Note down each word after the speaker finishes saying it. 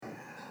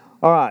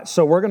All right,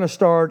 so we're going to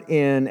start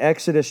in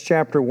Exodus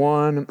chapter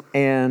 1,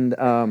 and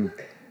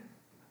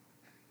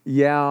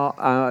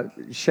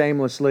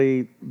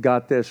shamelessly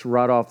got this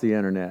right off the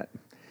internet.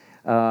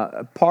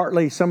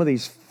 Partly some of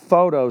these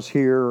photos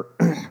here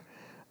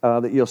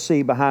that you'll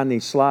see behind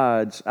these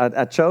slides,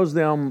 I chose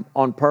them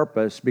on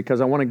purpose because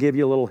I want to give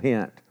you a little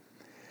hint.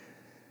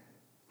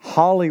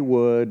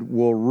 Hollywood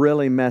will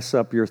really mess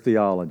up your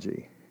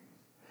theology.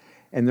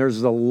 And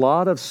there's a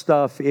lot of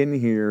stuff in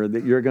here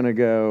that you're going to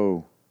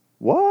go,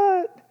 what?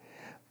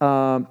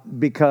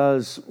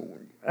 Because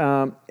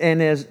I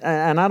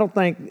don't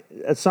think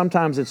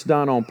sometimes it's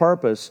done on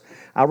purpose.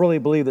 I really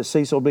believe that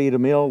Cecil B.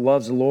 DeMille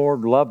loved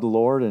the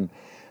Lord, and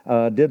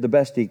did the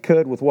best he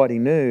could with what he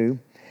knew.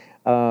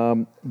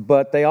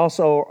 But they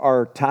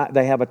also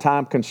they have a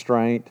time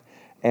constraint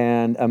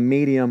and a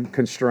medium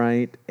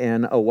constraint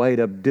and a way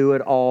to do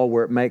it all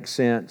where it makes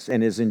sense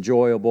and is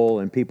enjoyable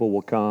and people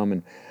will come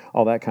and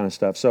all that kind of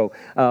stuff. So,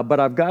 but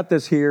I've got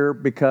this here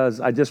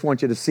because I just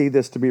want you to see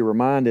this to be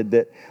reminded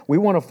that we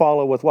want to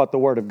follow with what the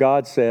Word of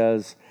God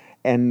says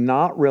and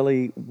not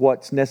really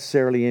what's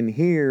necessarily in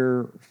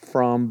here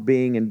from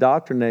being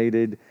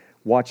indoctrinated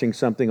watching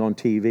something on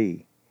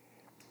TV,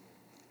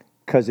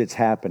 because it's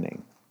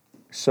happening.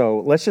 So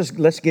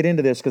let's get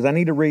into this, because I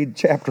need to read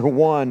chapter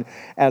 1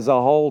 as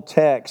a whole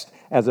text,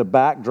 as a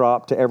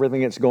backdrop to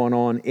everything that's going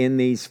on in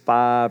these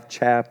 5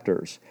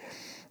 chapters.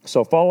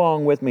 So follow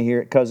along with me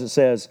here, because it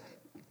says,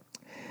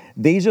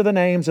 "These are the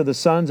names of the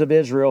sons of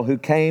Israel who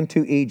came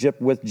to Egypt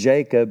with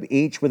Jacob,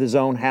 each with his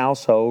own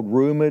household: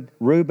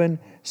 Reuben,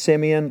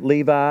 Simeon,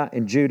 Levi,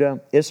 and Judah,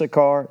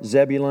 Issachar,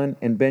 Zebulun,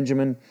 and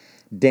Benjamin,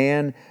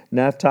 Dan,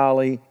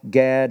 Naphtali,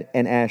 Gad,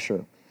 and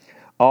Asher.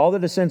 All the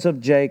descendants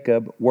of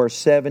Jacob were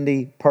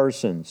 70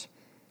 persons.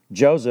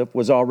 Joseph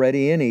was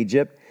already in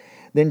Egypt.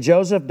 Then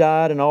Joseph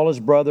died, and all his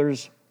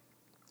brothers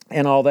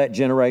and all that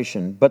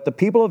generation. But the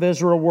people of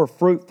Israel were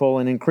fruitful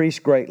and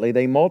increased greatly.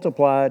 They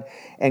multiplied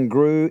and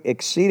grew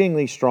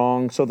exceedingly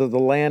strong, so that the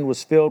land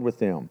was filled with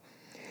them.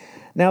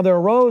 Now there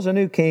arose a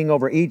new king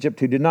over Egypt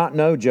who did not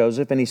know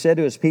Joseph, and he said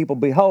to his people,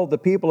 'Behold, the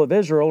people of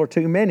Israel are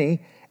too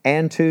many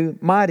and too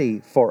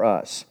mighty for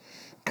us.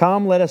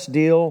 Come, let us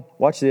deal,'"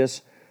 watch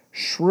this,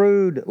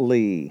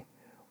 "'shrewdly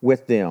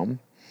with them,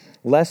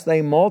 lest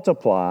they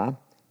multiply,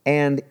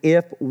 and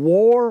if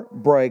war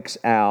breaks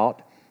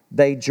out,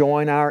 they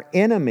join our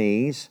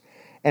enemies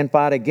and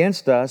fight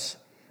against us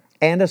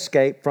and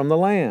escape from the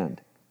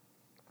land.'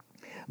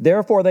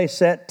 Therefore they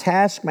set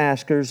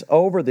taskmasters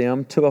over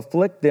them to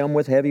afflict them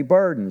with heavy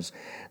burdens.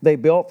 They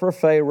built for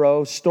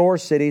Pharaoh store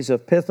cities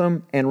of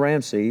Pithom and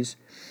Ramses.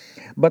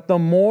 But the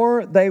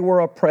more they were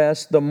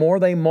oppressed, the more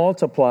they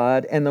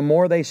multiplied, and the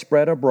more they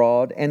spread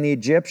abroad, and the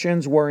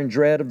Egyptians were in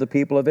dread of the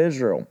people of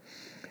Israel.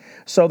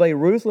 So they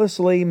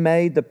ruthlessly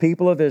made the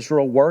people of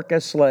Israel work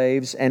as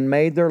slaves and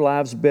made their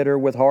lives bitter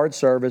with hard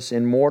service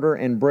in mortar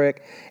and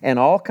brick and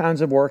all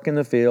kinds of work in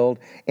the field.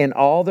 In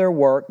all their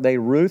work, they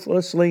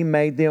ruthlessly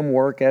made them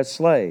work as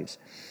slaves.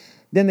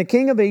 Then the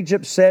king of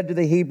Egypt said to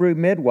the Hebrew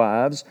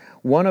midwives,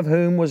 one of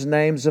whom was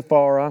named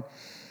Zipporah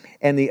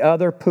and the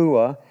other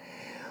Puah,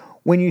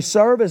 'When you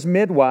serve as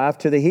midwife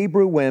to the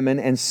Hebrew women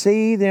and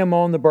see them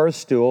on the birth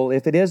stool,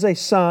 if it is a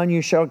son,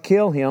 you shall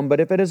kill him,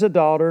 but if it is a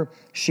daughter,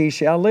 she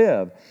shall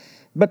live.'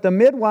 But the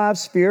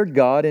midwives feared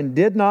God and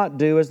did not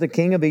do as the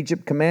king of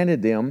Egypt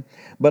commanded them,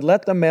 but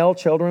let the male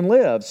children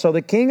live. So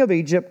the king of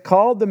Egypt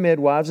called the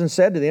midwives and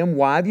said to them,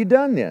 'Why have you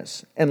done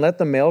this? And let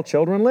the male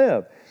children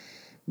live.'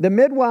 The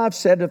midwives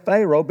said to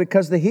Pharaoh,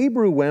 'Because the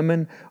Hebrew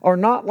women are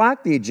not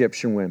like the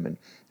Egyptian women,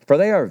 for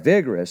they are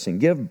vigorous and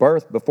give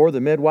birth before the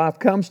midwife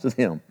comes to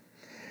them.'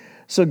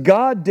 So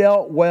God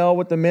dealt well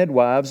with the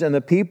midwives, and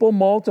the people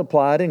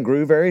multiplied and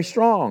grew very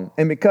strong.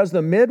 And because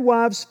the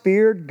midwives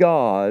feared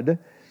God,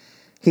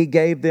 He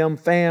gave them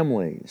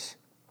families.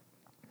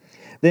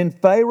 Then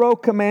Pharaoh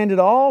commanded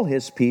all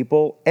his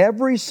people,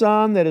 'Every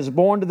son that is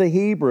born to the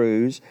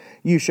Hebrews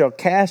you shall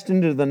cast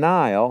into the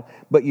Nile,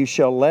 but you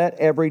shall let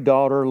every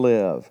daughter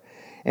live.'"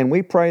 And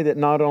we pray that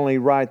not only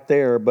right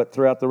there, but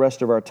throughout the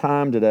rest of our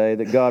time today,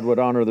 that God would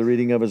honor the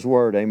reading of His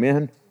Word.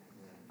 Amen?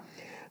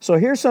 So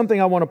here's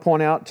something I want to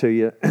point out to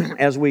you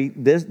as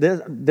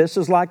this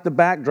is like the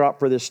backdrop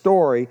for this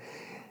story.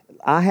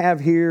 I have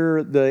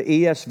here the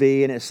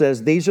ESV, and it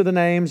says, "These are the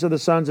names of the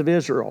sons of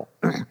Israel."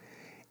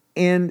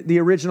 In the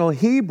original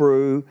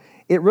Hebrew,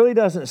 it really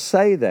doesn't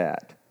say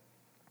that.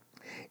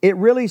 It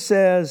really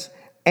says,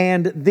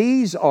 "And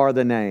these are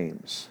the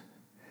names."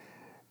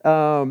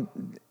 In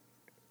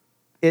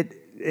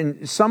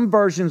some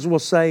versions will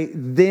say,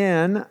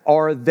 "Then,"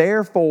 or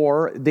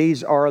 "Therefore,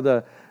 these are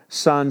the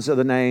sons of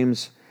the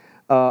names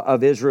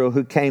of Israel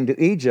who came to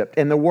Egypt."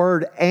 And the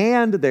word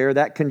 "and" there,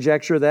 that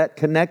conjecture, that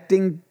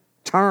connecting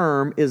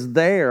term is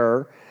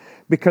there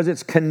because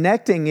it's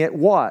connecting it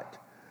what?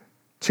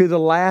 To the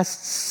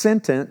last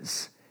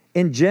sentence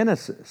in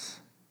Genesis.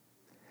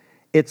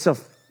 It's a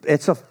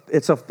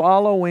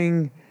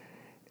following,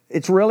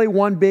 it's really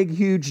one big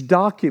huge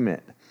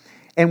document.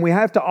 And we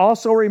have to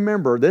also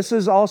remember, this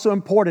is also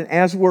important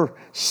as we're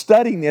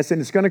studying this,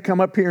 and it's going to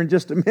come up here in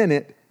just a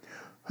minute,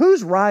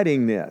 Who's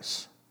writing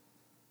this?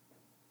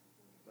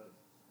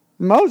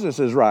 Moses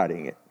is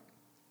writing it.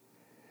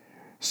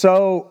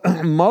 So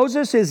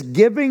Moses is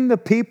giving the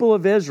people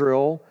of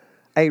Israel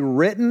a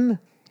written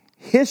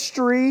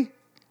history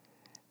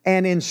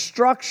and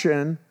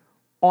instruction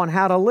on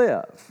how to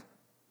live.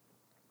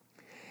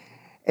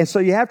 And so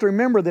you have to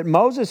remember that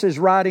Moses is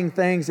writing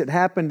things that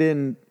happened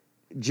in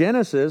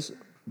Genesis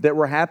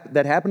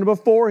that happened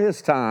before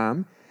his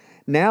time.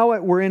 Now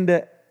we're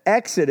into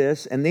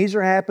Exodus, and these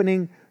are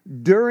happening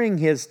during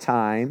his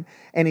time.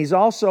 And he's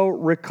also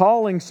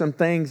recalling some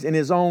things in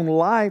his own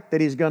life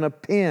that he's going to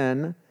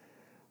pen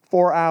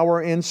for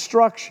our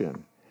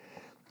instruction.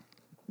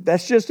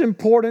 That's just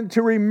important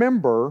to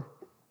remember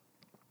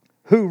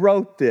who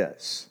wrote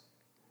this,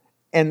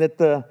 and that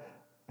the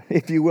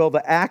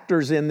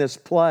actors in this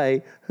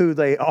play, who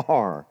they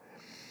are.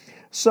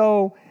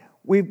 So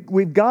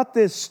we've got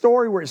this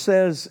story where it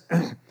says,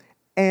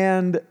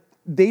 and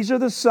these are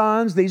the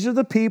sons, these are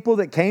the people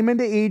that came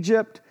into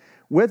Egypt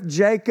with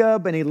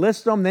Jacob, and he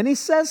lists them. Then he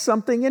says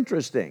something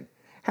interesting.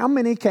 How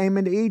many came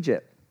into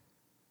Egypt?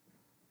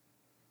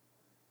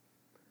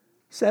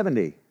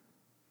 70.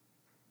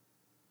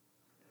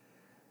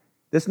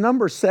 This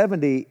number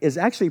 70 is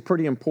actually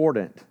pretty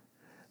important.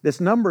 This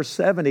number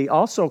 70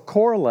 also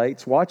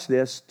correlates, watch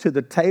this, to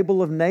the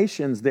table of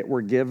nations that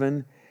were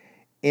given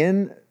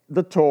in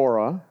the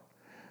Torah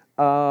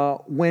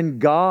when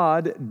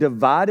God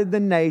divided the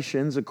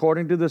nations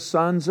according to the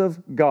sons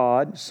of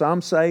God.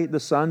 Some say the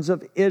sons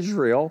of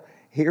Israel.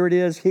 Here it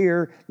is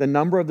here. The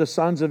number of the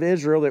sons of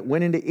Israel that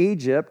went into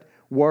Egypt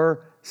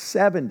were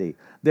 70.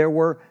 There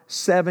were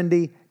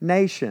 70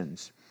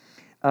 nations.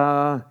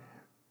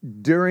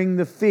 During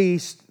the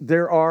feast,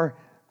 there are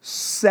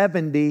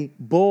 70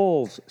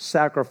 bulls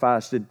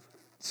sacrificed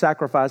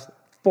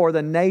for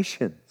the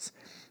nations.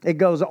 It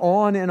goes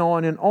on and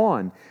on and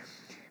on.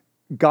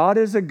 God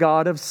is a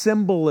God of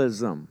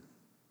symbolism.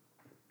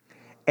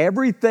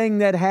 Everything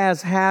that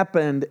has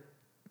happened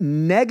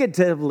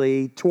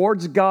negatively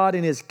towards God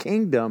and His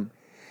kingdom,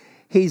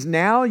 He's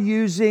now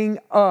using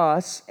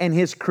us and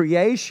His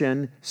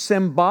creation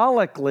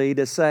symbolically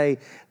to say,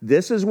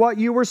 this is what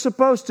you were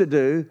supposed to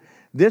do.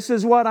 This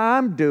is what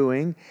I'm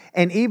doing.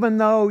 And even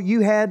though you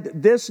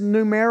had this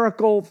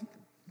numerical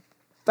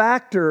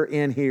factor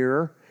in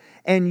here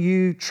and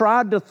you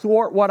tried to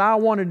thwart what I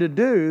wanted to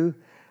do,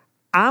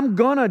 I'm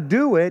going to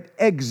do it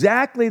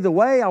exactly the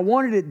way I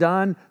wanted it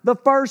done the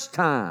first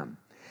time.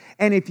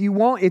 And if you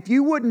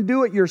wouldn't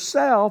do it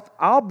yourself,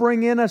 I'll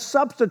bring in a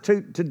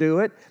substitute to do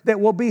it that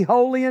will be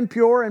holy and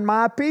pure in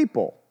my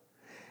people.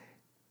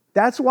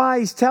 That's why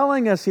He's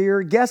telling us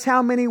here, guess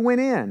how many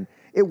went in?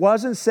 It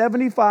wasn't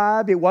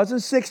 75, it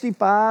wasn't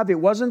 65, it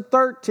wasn't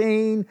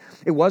 13,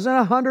 it wasn't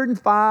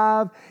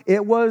 105,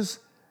 it was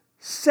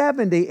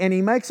 70. And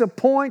He makes a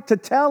point to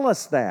tell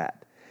us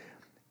that.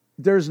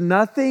 There's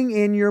nothing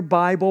in your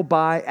Bible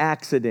by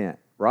accident,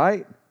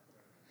 right?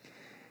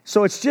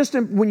 So it's just,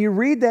 when you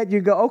read that, you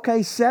go,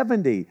 okay,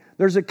 70.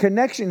 There's a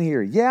connection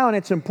here. Yeah, and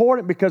it's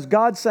important because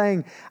God's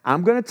saying,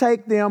 I'm going to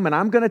take them and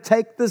I'm going to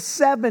take the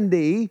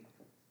 70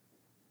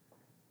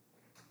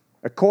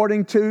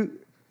 according to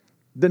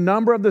the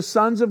number of the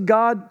sons of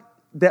God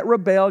that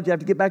rebelled. You have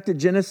to get back to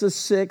Genesis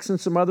 6 and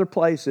some other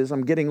places.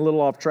 I'm getting a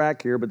little off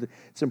track here, but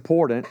it's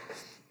important.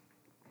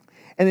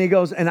 And then He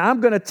goes, and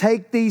I'm going to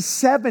take these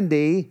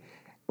 70,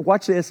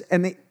 watch this,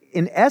 and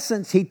in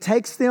essence, He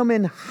takes them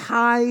and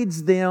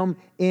hides them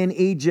in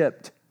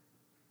Egypt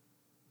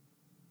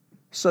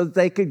so that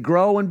they could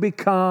grow and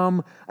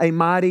become a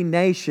mighty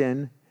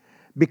nation,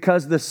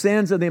 because the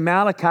sins of the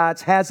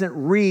Amalekites hasn't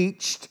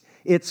reached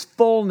its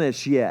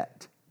fullness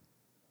yet.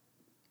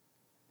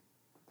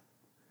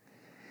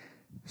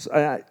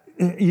 So,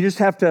 you just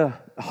have to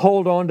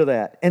hold on to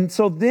that. And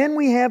so then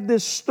we have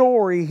this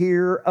story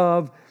here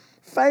of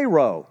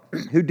Pharaoh,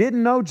 who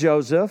didn't know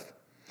Joseph.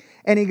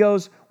 And he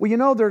goes,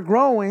 well, they're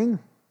growing.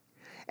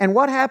 And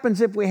what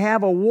happens if we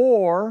have a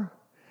war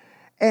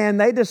and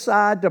they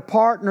decide to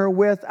partner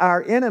with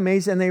our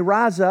enemies and they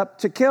rise up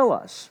to kill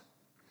us?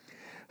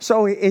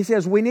 So he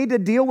says, we need to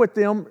deal with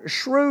them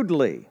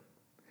shrewdly.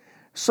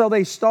 So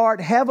they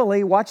start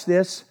heavily, watch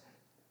this,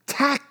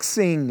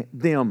 taxing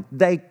them.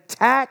 They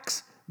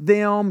tax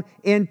them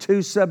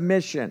into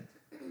submission.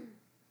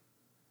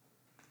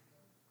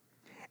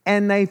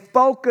 And they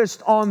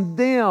focused on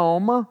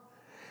them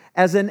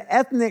as an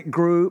ethnic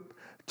group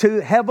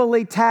to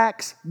heavily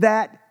tax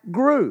that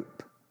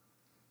group.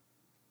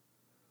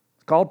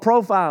 It's called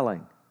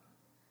profiling.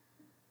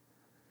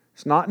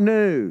 It's not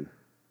new.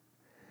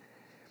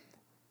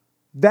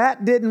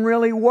 That didn't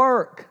really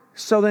work.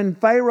 So then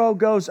Pharaoh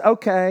goes,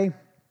 okay,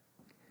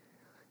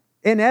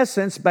 in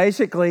essence,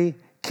 basically,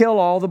 kill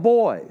all the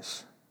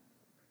boys.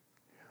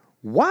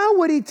 Why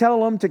would he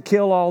tell them to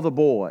kill all the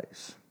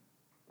boys?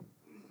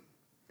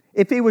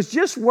 If he was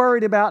just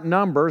worried about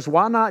numbers,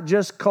 why not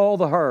just cull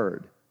the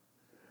herd?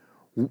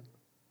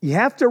 You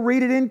have to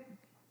read it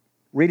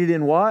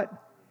in what?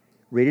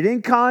 Read it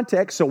in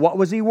context. So what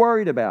was he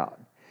worried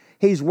about?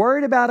 He's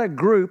worried about a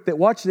group that,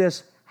 watch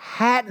this,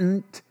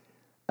 hadn't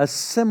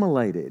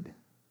assimilated.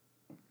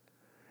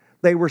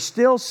 They were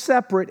still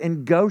separate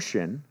in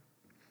Goshen.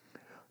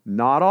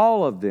 Not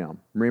all of them.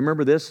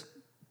 Remember, this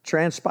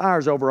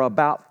transpires over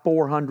about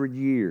 400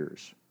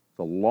 years. It's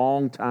a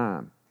long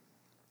time.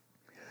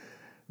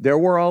 There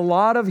were a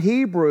lot of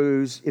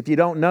Hebrews, if you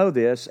don't know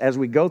this, as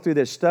we go through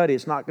this study,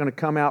 it's not going to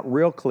come out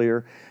real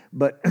clear,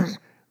 but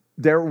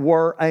there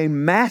were a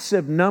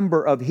massive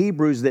number of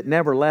Hebrews that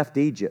never left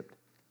Egypt,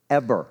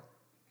 ever.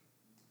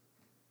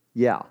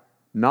 Yeah,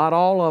 not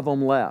all of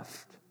them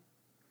left.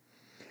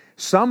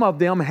 Some of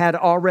them had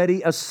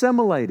already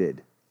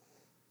assimilated.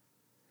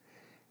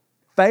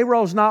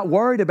 Pharaoh's not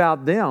worried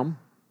about them.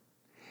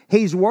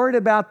 He's worried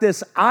about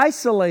this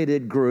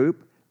isolated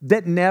group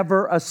that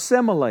never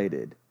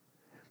assimilated,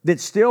 that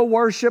still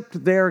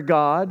worshiped their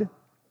God,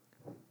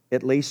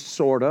 at least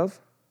sort of,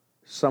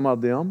 some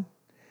of them,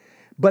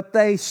 but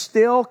they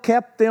still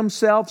kept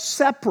themselves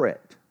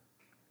separate.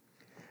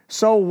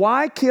 So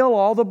why kill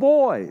all the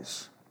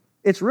boys?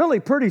 It's really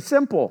pretty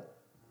simple.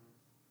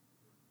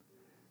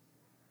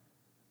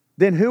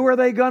 Then who are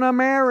they going to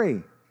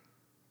marry?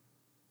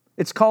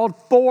 It's called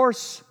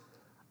forced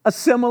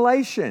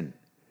assimilation.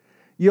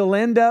 You'll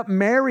end up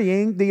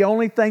marrying the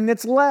only thing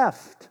that's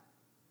left.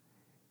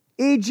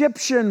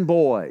 Egyptian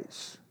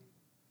boys.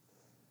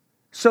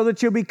 So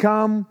that you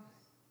become,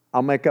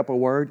 I'll make up a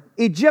word,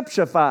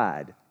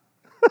 Egyptified.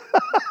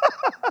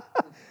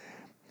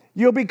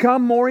 You'll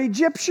become more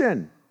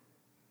Egyptian.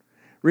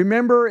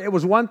 Remember, it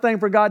was one thing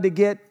for God to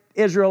get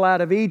Israel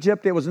out of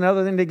Egypt. It was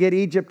another thing to get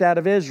Egypt out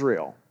of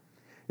Israel.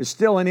 It's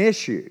still an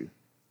issue.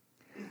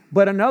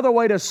 But another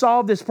way to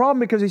solve this problem,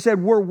 because he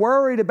said, we're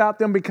worried about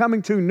them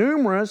becoming too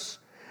numerous.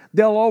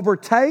 They'll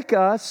overtake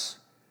us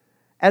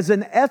as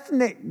an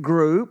ethnic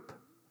group,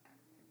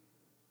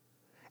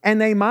 and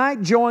they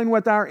might join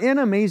with our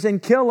enemies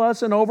and kill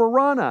us and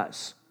overrun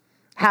us.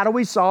 How do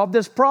we solve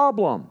this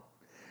problem?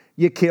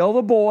 You kill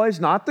the boys,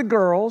 not the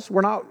girls.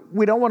 We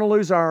don't want to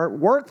lose our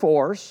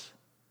workforce.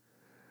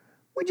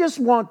 We just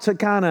want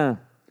to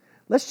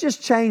let's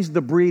just change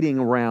the breeding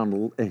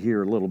around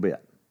here a little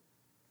bit.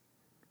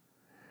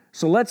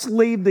 So let's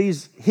leave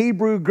these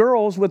Hebrew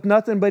girls with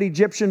nothing but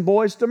Egyptian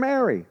boys to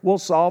marry. We'll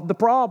solve the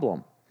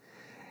problem.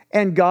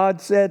 And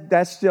God said,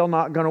 that's still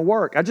not going to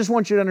work. I just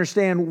want you to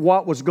understand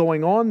what was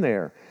going on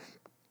there.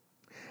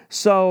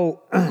 So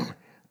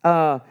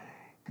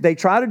they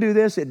try to do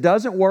this. It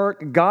doesn't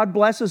work. God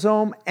blesses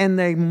them, and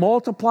they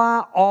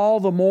multiply all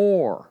the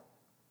more.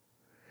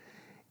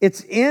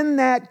 It's in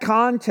that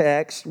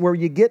context where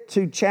you get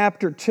to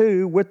chapter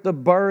 2 with the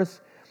birth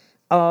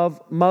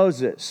of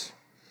Moses.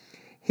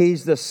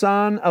 He's the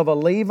son of a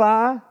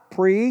Levi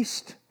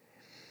priest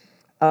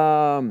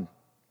and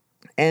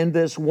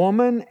this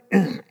woman.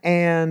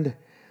 And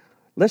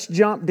let's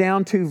jump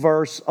down to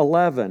verse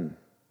 11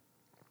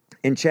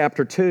 in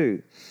chapter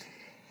 2.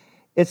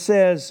 It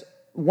says,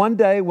 one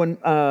day when,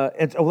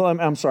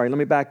 I'm sorry, let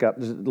me back up.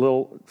 There's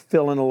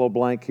fill in a little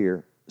blank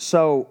here.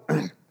 So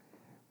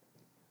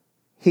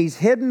he's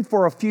hidden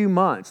for a few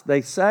months.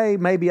 They say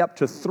maybe up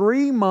to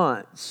 3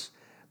 months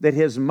that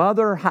his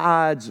mother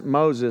hides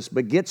Moses,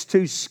 but gets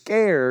too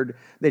scared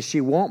that she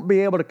won't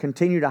be able to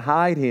continue to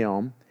hide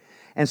him.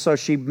 And so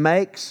she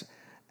makes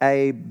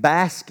a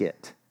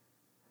basket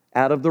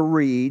out of the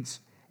reeds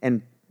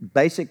and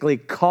basically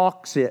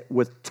caulks it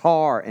with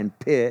tar and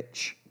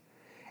pitch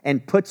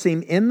and puts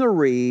him in the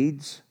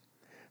reeds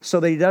so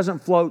that he doesn't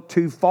float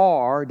too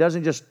far,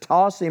 doesn't just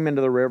toss him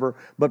into the river,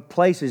 but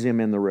places him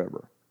in the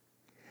river.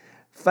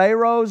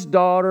 Pharaoh's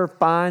daughter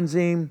finds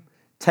him,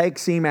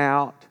 takes him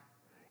out.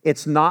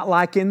 It's not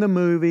like in the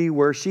movie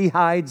where she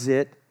hides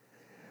it.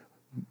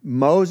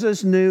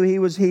 Moses knew he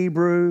was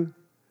Hebrew.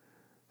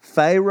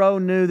 Pharaoh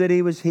knew that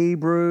he was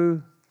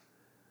Hebrew.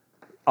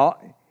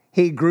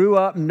 He grew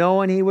up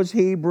knowing he was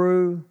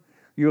Hebrew.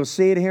 You'll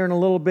see it here in a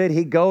little bit.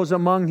 He goes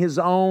among his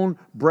own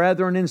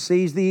brethren and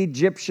sees the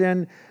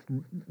Egyptian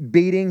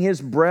beating his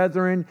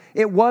brethren.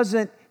 It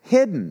wasn't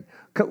hidden.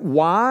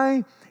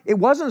 Why? It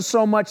wasn't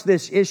so much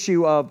this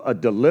issue of a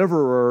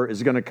deliverer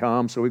is going to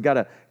come, so we've got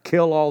to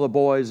kill all the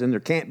boys and there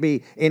can't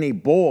be any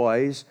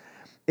boys.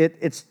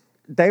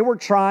 They were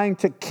trying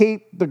to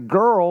keep the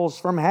girls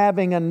from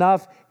having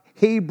enough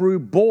Hebrew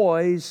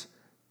boys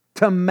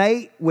to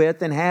mate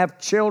with and have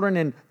children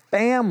and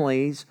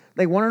families.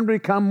 They wanted them to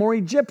become more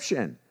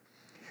Egyptian.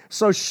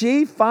 So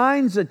she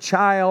finds a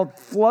child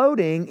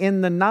floating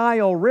in the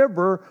Nile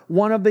River,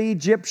 one of the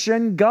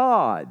Egyptian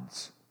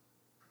gods.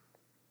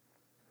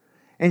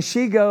 And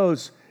she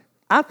goes,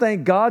 I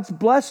think God's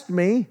blessed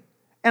me,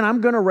 and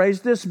I'm going to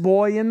raise this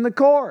boy in the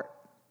court.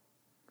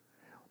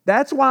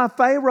 That's why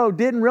Pharaoh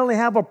didn't really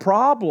have a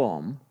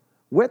problem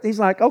with. He's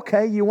like,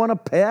 okay, you want a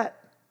pet?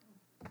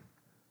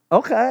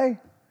 Okay,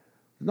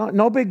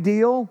 no big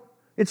deal.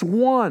 It's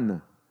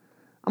one.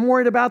 I'm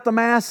worried about the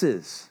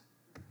masses.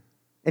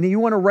 And you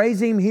want to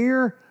raise him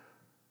here?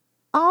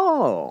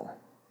 Oh,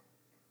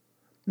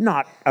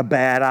 not a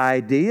bad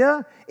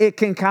idea. It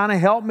can kind of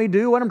help me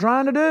do what I'm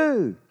trying to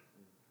do.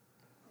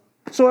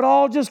 So it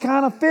all just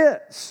kind of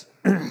fits.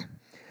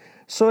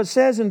 So it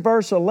says in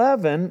verse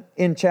 11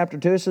 in chapter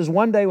 2, it says,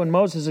 one day when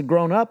Moses had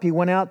grown up, he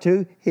went out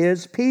to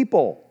his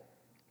people.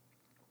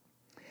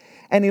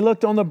 And he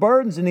looked on the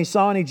burdens, and he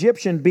saw an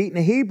Egyptian beating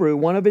a Hebrew,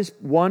 one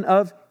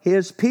of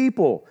his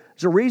people.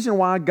 There's a reason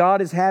why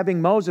God is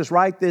having Moses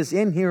write this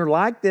in here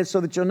like this, so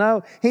that you'll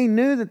know he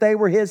knew that they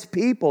were his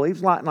people. He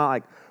was not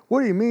like,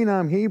 what do you mean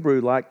I'm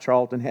Hebrew, like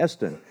Charlton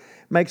Heston?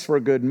 Makes for a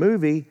good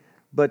movie,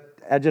 but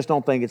I just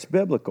don't think it's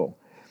biblical.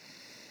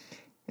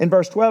 In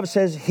verse 12, it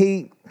says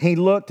he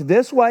looked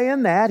this way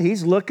and that.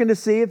 He's looking to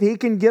see if he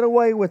can get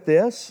away with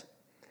this.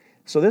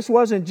 So this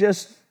wasn't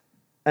just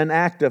an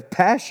act of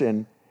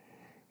passion.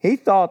 He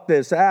thought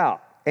this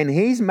out, and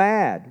he's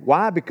mad.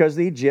 Why? Because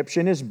the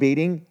Egyptian is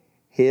beating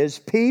his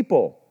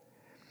people.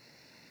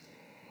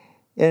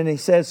 And he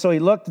says, so he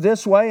looked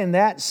this way and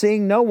that,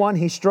 seeing no one,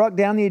 he struck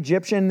down the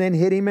Egyptian and then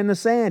hit him in the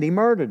sand. He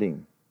murdered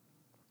him.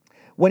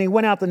 When he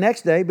went out the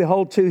next day,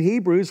 behold, 2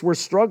 Hebrews were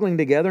struggling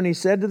together, and he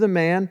said to the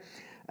man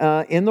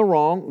in the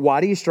wrong,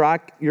 why do you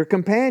strike your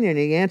companion?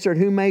 He answered,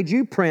 who made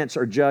you prince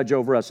or judge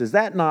over us? Is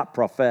that not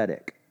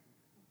prophetic?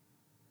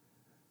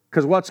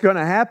 Because what's going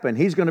to happen?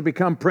 He's going to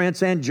become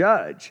prince and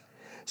judge.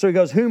 So he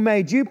goes, who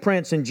made you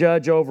prince and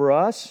judge over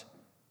us?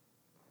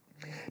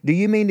 Do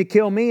you mean to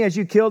kill me as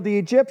you killed the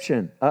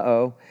Egyptian?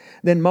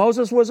 Then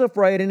Moses was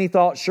afraid, and he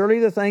thought, surely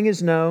the thing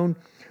is known.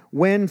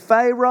 When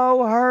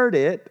Pharaoh heard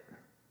it,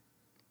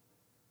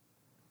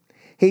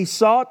 he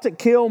sought to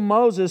kill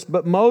Moses,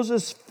 but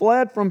Moses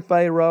fled from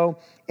Pharaoh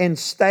and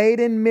stayed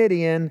in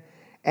Midian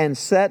and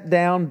sat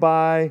down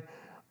by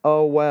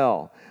a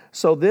well.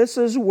 So this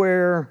is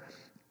where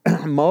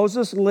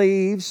Moses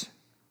leaves,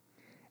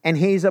 and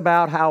he's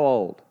about how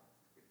old?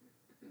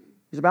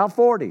 He's about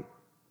 40.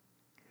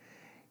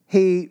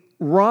 He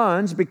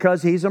runs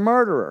because he's a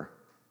murderer.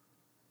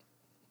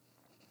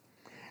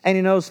 And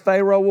he knows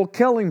Pharaoh will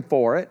kill him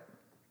for it.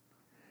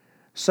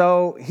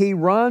 So he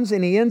runs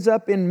and he ends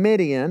up in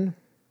Midian.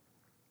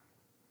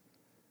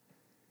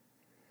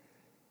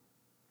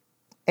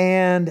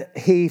 And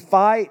he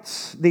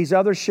fights these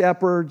other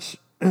shepherds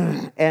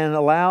and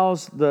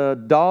allows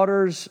the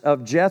daughters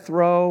of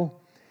Jethro,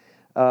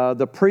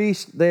 the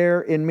priest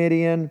there in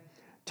Midian,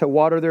 to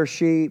water their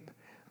sheep.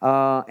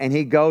 And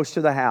he goes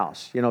to the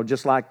house,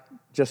 just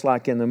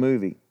like in the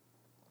movie.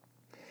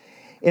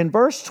 In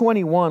verse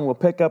 21, we'll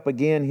pick up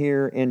again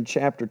here in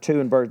chapter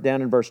 2 and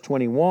down in verse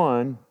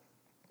 21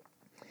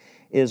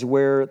 is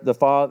where the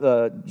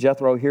father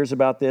Jethro hears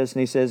about this, and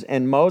he says,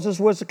 and Moses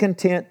was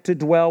content to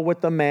dwell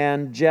with the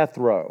man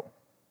Jethro.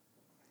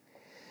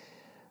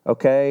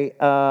 Okay,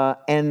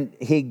 and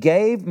he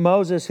gave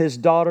Moses his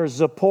daughter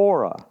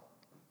Zipporah,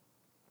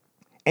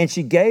 and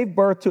she gave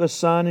birth to a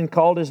son and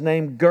called his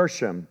name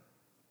Gershom.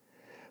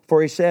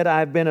 For he said, I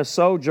have been a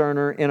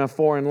sojourner in a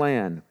foreign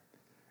land.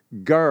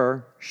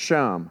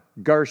 Gershom.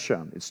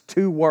 It's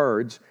 2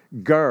 words.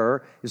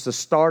 Ger is the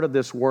start of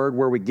this word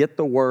where we get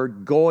the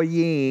word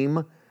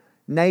goyim,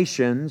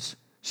 nations,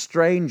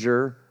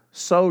 stranger,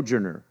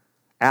 sojourner,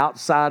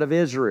 outside of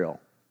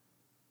Israel.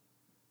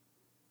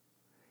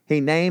 He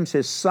names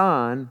his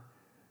son,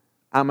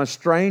 I'm a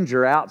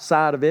stranger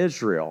outside of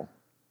Israel.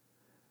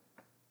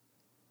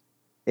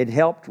 It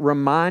helped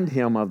remind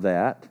him of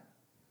that.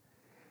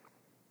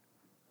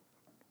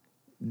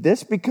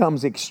 This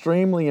becomes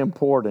extremely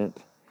important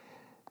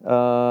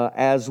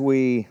as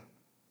we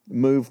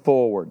move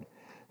forward.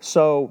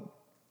 So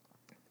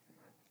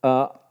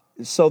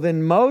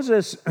then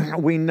Moses,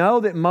 we know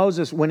that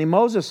Moses, when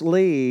Moses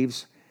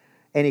leaves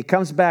and he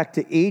comes back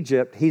to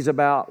Egypt, he's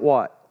about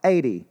what?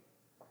 80.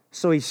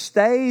 So he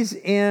stays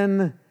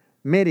in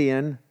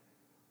Midian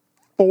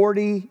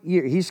 40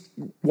 years. He's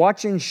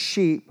watching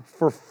sheep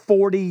for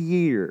 40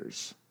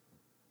 years.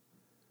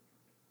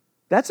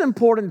 That's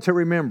important to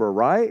remember,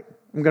 right?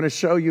 I'm going to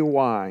show you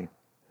why.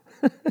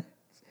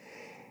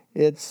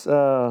 It's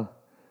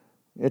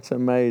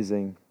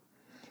amazing.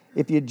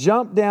 If you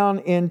jump down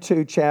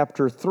into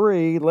chapter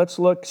 3, let's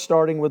look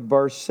starting with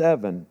verse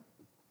 7.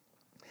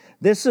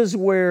 This is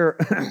where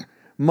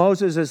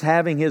Moses is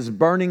having his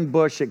burning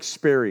bush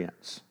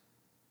experience.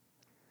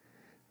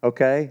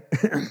 Okay?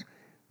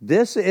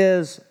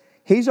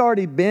 He's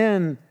already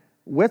been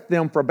with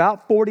them for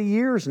about 40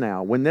 years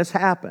now when this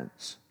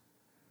happens.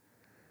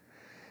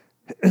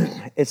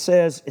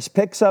 It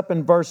picks up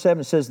in verse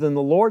 7, it says, then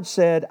the Lord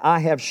said, I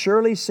have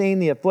surely seen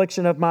the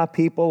affliction of my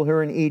people who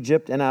are in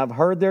Egypt, and I've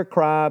heard their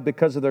cry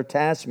because of their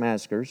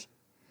taskmasters.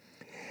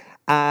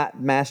 I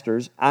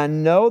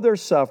know their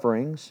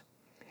sufferings,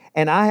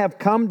 and I have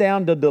come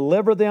down to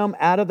deliver them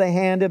out of the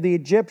hand of the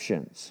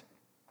Egyptians,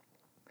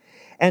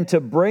 and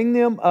to bring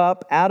them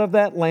up out of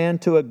that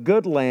land to a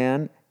good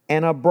land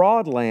and a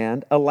broad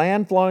land, a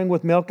land flowing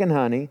with milk and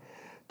honey,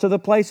 to the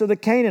place of the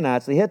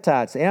Canaanites, the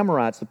Hittites, the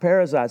Amorites, the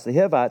Perizzites, the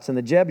Hivites, and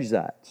the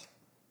Jebusites.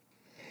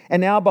 And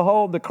now,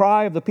 behold, the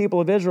cry of the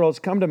people of Israel has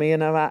come to me,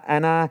 and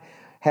I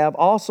have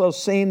also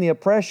seen the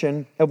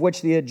oppression of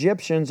which the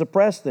Egyptians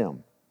oppressed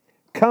them.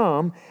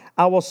 Come,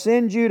 I will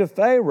send you to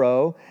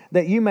Pharaoh,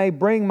 that you may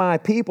bring my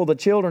people, the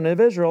children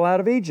of Israel, out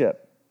of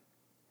Egypt.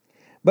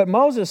 But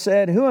Moses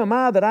said, who am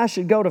I that I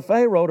should go to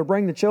Pharaoh to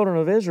bring the children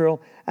of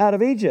Israel out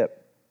of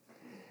Egypt?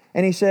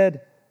 And he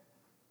said,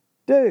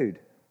 dude,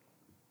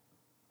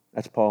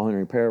 that's Paul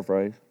Henry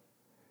paraphrase,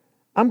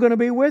 I'm going to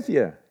be with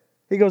you.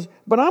 He goes,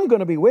 but I'm going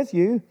to be with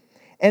you,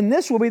 and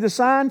this will be the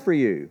sign for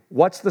you.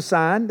 What's the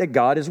sign? That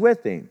God is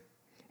with him.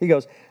 He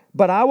goes,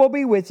 but I will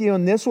be with you,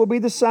 and this will be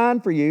the sign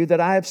for you that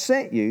I have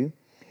sent you.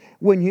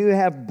 When you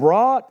have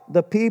brought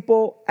the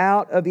people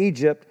out of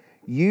Egypt,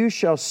 you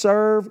shall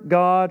serve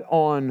God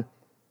on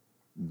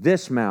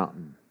this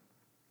mountain.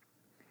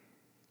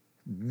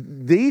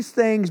 These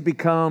things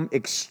become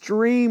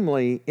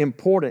extremely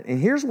important. And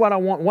here's what I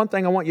want, one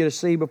thing I want you to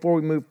see before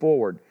we move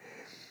forward.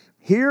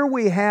 Here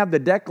we have the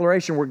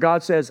declaration where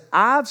God says,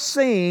 I've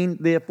seen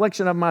the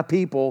affliction of my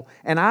people,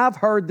 and I've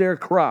heard their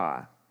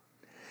cry.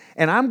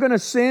 And I'm going to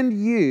send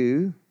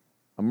you,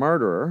 a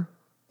murderer,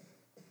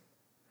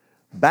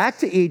 back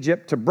to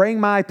Egypt to bring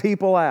my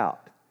people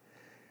out.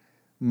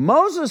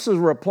 Moses'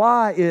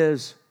 reply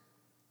is,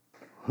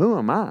 who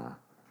am I?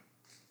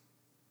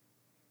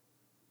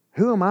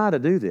 Who am I to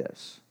do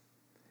this?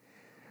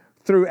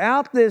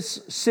 Throughout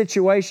this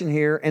situation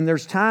here, and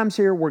there's times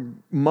here where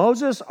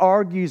Moses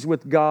argues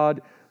with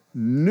God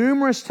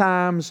numerous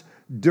times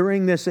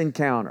during this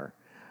encounter.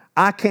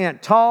 I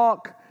can't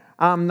talk.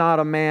 I'm not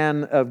a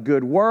man of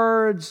good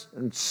words,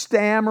 and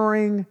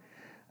stammering,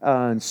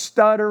 and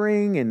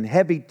stuttering, and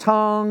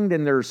heavy-tongued,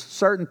 and there's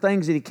certain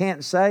things that he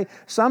can't say.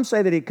 Some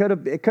say that it could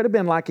have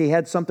been like he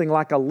had something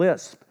like a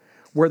lisp,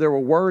 where there were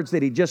words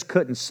that he just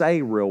couldn't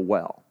say real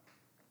well,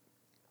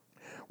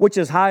 which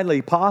is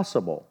highly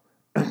possible,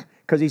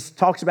 because he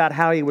talks about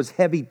how he was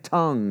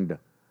heavy-tongued.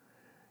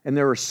 And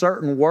there are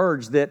certain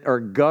words that are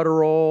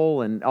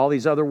guttural and all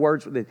these other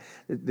words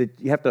that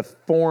you have to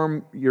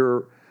form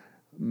your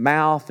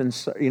mouth in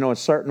a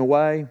certain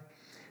way.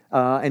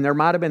 And there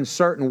might have been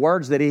certain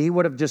words that he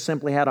would have just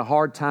simply had a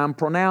hard time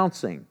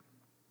pronouncing.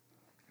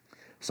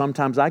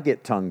 Sometimes I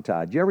get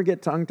tongue-tied. Do you ever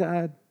get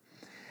tongue-tied?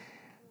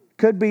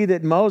 Could be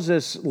that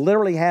Moses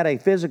literally had a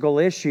physical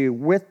issue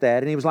with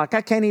that, and he was like,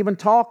 I can't even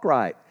talk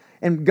right.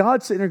 And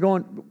God's sitting there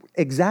going,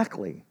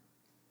 exactly.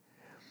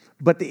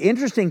 But the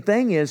interesting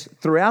thing is,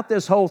 throughout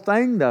this whole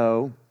thing,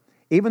 though,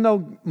 even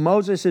though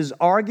Moses is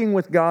arguing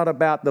with God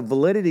about the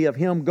validity of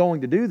him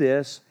going to do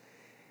this,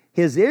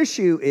 his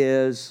issue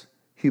is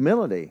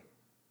humility.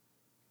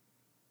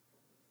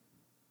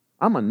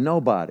 I'm a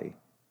nobody.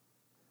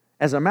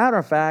 As a matter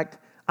of fact,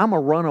 I'm a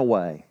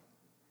runaway.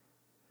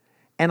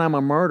 And I'm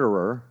a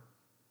murderer.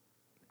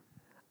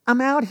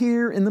 I'm out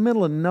here in the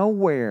middle of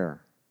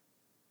nowhere,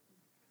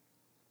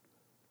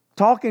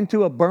 talking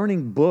to a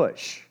burning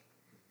bush.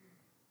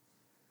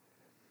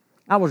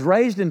 I was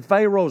raised in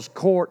Pharaoh's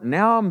court.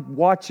 Now I'm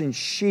watching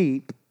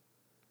sheep,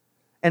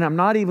 and I'm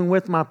not even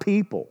with my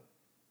people.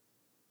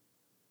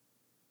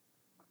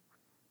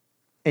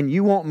 And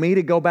you want me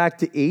to go back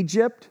to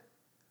Egypt,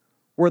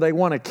 where they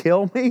want to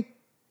kill me?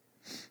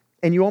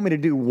 And you want me to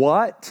do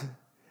what?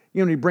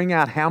 You want me to bring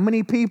out how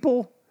many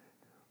people?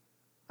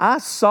 I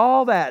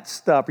saw that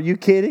stuff. Are you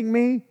kidding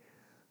me?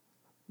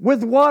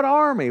 With what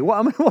army?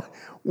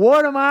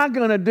 What am I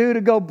going to do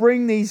to go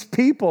bring these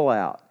people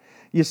out?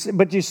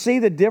 But you see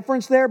the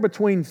difference there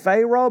between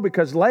Pharaoh?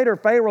 Because later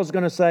Pharaoh's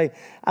going to say,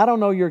 I don't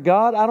know your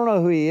God. I don't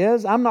know who he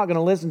is. I'm not going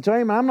to listen to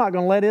him. I'm not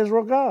going to let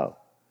Israel go.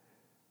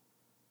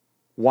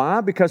 Why?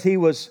 Because he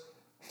was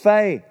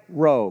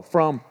Pharaoh,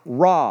 from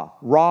Ra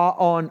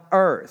on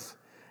earth.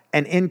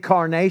 An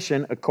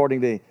incarnation,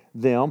 according to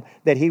them,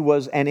 that he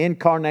was an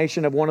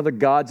incarnation of one of the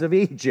gods of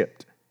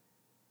Egypt.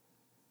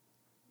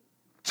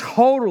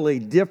 Totally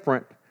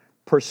different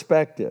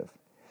perspective.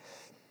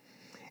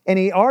 And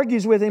he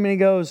argues with him and he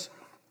goes,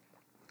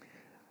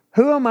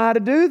 who am I to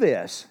do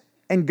this?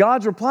 And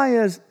God's reply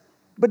is,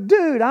 but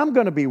dude, I'm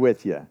going to be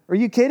with you. Are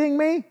you kidding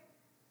me?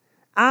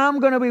 I'm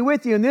going to be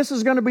with you, and this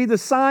is going to be the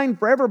sign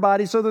for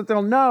everybody so that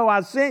they'll know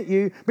I sent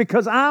you,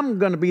 because I'm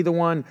going to be the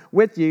one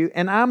with you,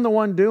 and I'm the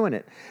one doing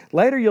it.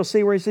 Later you'll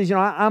see where he says,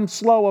 I'm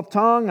slow of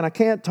tongue, and I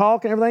can't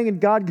talk and everything,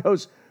 and God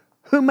goes,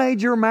 who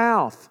made your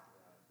mouth?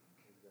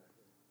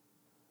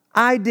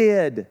 I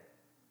did.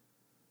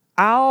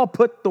 I'll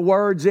put the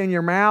words in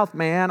your mouth,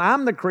 man.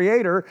 I'm the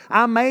creator.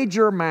 I made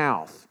your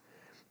mouth.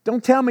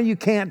 Don't tell me you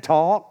can't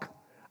talk.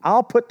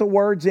 I'll put the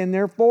words in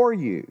there for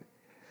you.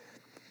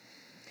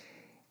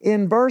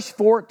 In verse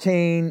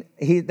 14,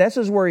 this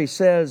is where he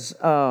says,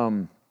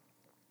 okay,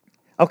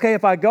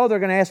 if I go, they're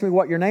going to ask me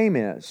what your name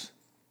is.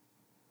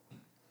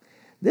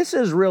 This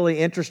is really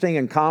interesting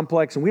and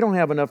complex, and we don't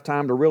have enough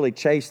time to really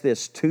chase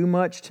this too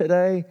much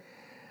today.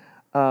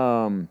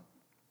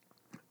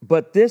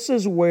 But this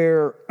is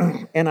where,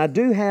 and I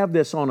do have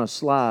this on a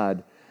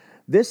slide.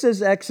 This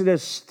is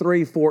Exodus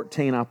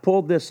 3:14. I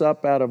pulled this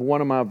up out of one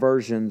of my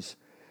versions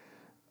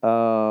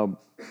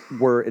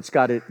where it's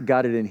got it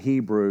in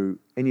Hebrew.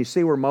 And you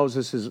see where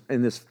Moses is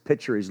in this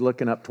picture. He's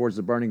looking up towards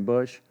the burning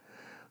bush.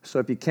 So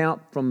if you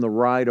count from the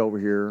right over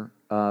here,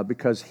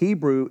 because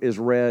Hebrew is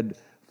read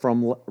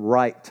from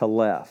right to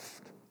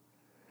left.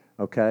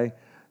 Okay?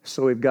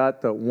 So we've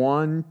got the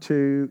 1,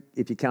 2,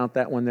 if you count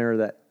that one there,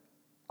 that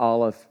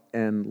Aleph,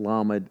 and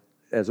Lamed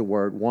as a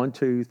word. 1,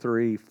 2,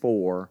 3,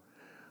 4,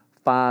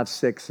 5,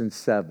 6, and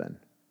 7.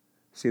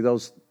 See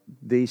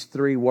these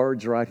 3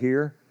 words right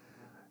here?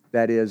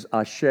 That is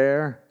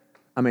Ayeh,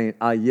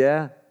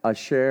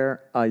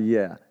 Asher,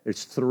 Ayeh.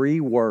 It's 3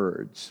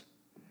 words.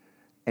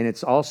 And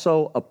it's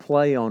also a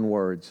play on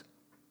words.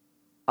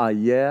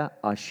 Ayeh,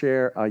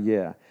 Asher,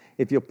 Ayeh.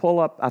 If you pull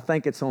up, I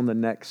think it's on the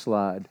next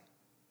slide.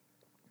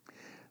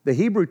 The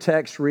Hebrew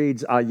text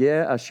reads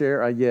Ayeh, Asher,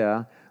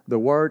 Ayeh. The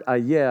word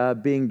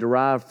Ayeh being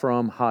derived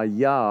from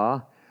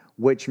Hayah,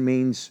 which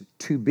means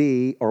to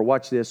be, or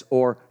watch this,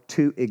 or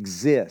to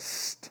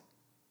exist.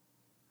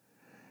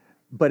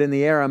 But in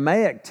the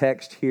Aramaic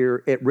text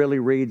here, it really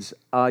reads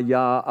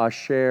Ayah,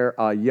 Asher,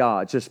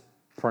 Ayah. It's just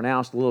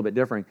pronounced a little bit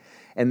different.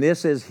 And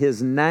this is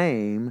his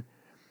name,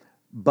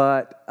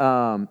 but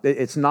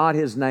it's not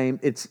his name.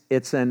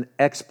 It's an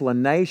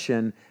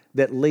explanation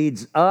that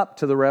leads up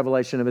to the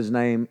revelation of his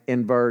name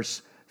in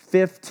verse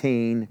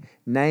 15,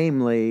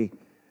 namely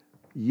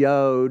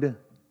Yod,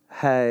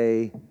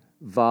 Hey,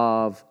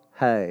 Vav,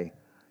 Hey,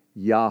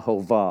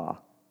 Yahovah.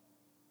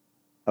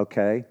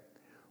 Okay?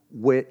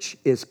 Which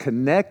is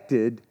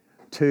connected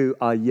to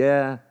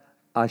Ayeh,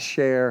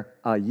 Asher,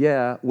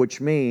 Ayeh,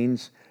 which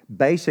means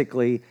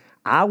basically,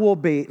 I will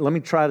be, let me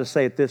try to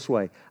say it this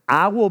way,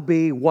 I will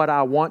be what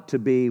I want to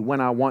be when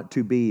I want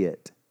to be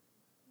it.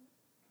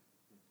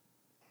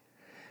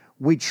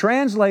 We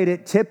translate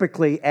it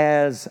typically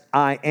as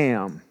I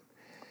am.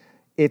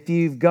 If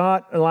you've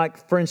got,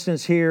 like for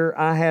instance here,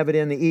 I have it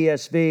in the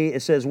ESV,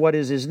 it says, what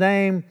is his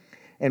name?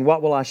 And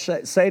what will I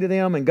say to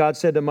them? And God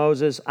said to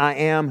Moses, I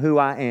am who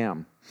I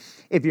am.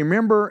 If you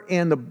remember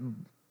in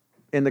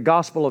the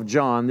Gospel of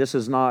John, this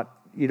is not,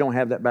 you don't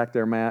have that back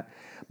there, Matt,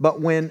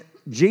 but when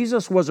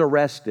Jesus was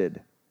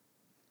arrested,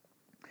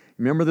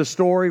 remember the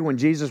story when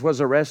Jesus was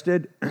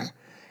arrested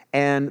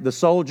and the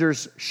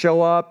soldiers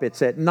show up,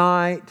 it's at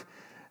night,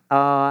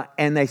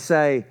 and they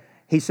say,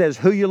 he says,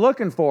 who you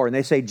looking for? And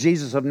they say,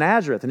 Jesus of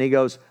Nazareth. And he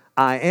goes,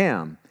 I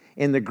am.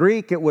 In the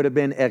Greek, it would have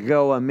been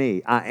ego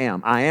eimi,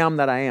 I am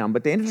that I am.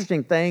 But the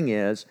interesting thing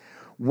is,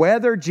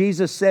 whether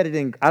Jesus said it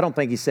in, I don't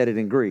think he said it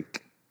in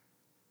Greek.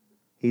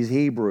 He's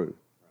Hebrew.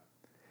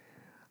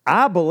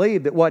 I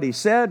believe that what he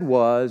said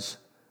was,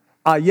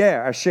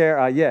 Ayeh, Asher,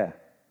 Ayeh.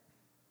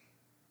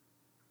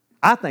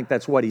 I think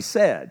that's what he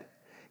said.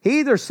 He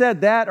either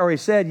said that or he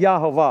said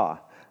Yahovah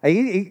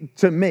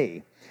to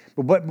me.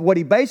 But what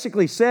he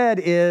basically said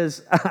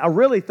is, I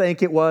really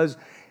think it was,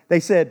 he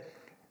said,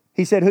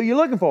 who you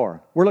looking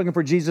for? We're looking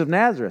for Jesus of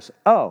Nazareth.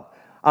 Oh,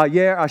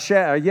 Ayeh, Asher,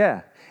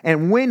 Ayeh.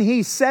 And when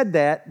he said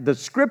that, the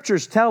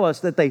scriptures tell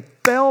us that they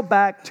fell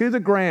back to the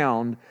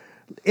ground.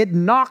 It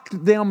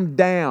knocked them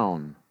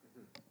down.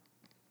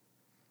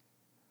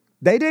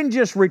 They didn't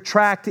just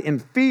retract in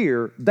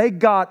fear, they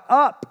got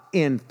up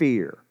in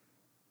fear.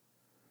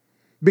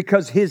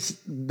 Because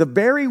the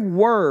very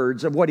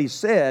words of what he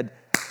said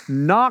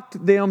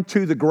knocked them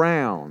to the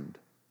ground.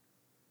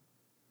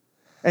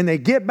 And they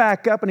get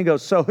back up and he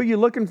goes, so who you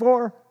looking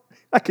for?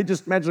 I could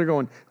just imagine her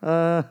going,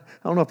 I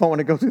don't know if I want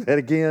to go through that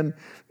again.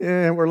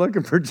 Yeah, we're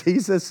looking for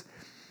Jesus.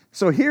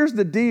 So here's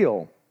the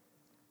deal.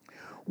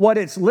 What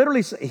it's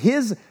literally,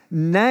 his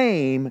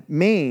name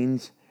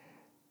means,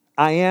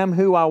 I am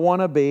who I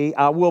want to be.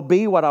 I will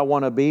be what I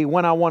want to be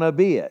when I want to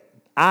be it.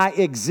 I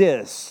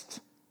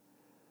exist.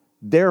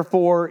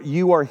 Therefore,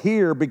 you are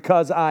here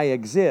because I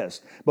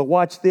exist. But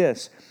watch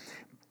this.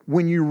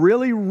 When you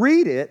really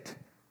read it,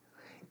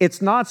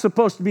 it's not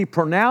supposed to be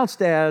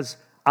pronounced as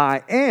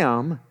I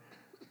am,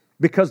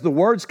 because the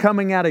words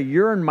coming out of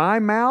your and my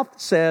mouth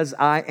says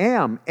I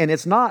am. And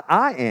it's not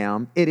I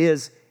am, it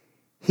is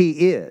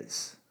He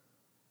is.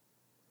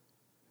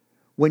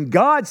 When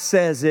God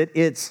says it,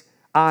 it's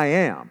I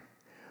am.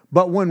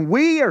 But when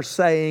we are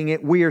saying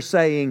it, we are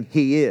saying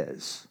He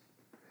is.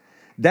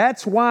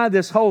 That's why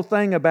this whole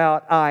thing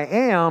about I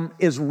am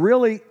is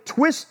really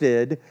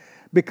twisted,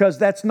 because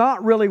that's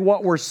not really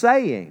what we're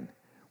saying.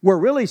 We're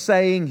really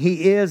saying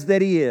He is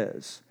that He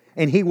is.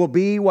 And He will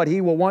be what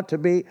He will want to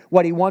be,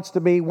 what He wants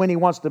to be, when He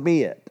wants to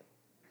be it.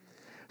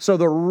 So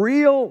the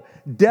real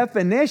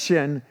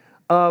definition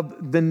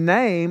of the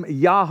name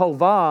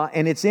Yahovah,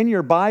 and it's in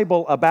your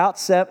Bible about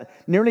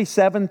nearly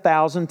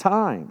 7,000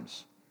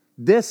 times.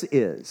 This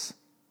is.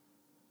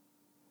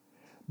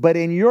 But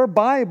in your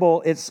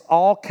Bible, it's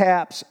all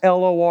caps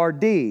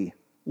Lord,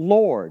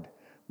 Lord,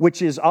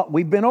 which is,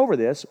 we've been over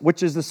this,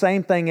 which is the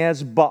same thing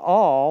as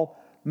Baal,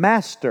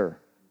 master,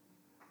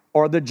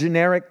 or the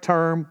generic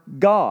term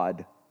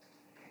God.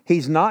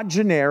 He's not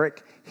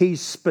generic,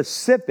 He's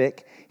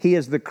specific. He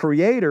is the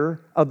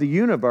creator of the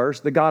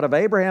universe, the God of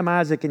Abraham,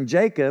 Isaac, and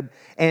Jacob,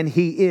 and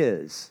He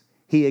is.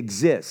 He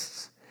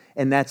exists,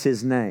 and that's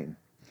His name.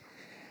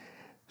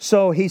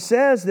 So He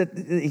says that,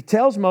 He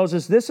tells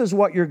Moses, this is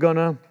what you're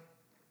going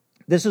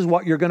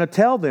to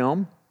tell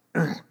them,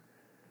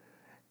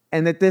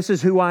 and that this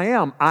is who I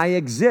am. I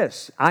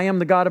exist. I am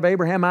the God of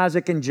Abraham,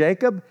 Isaac, and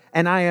Jacob,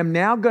 and I am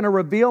now going to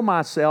reveal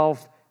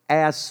myself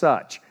as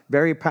such.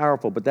 Very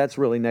powerful, but that's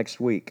really next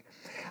week.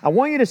 I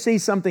want you to see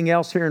something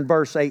else here in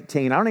verse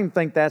 18. I don't even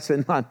think that's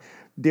in my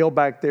deal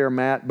back there,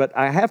 Matt, but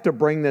I have to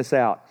bring this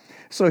out.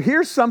 So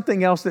here's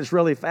something else that's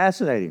really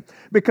fascinating,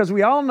 because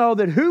we all know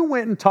that who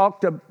went and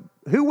talked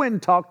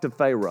to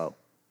Pharaoh?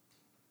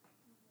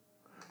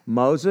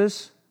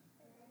 Moses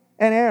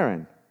and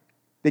Aaron.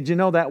 Did you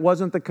know that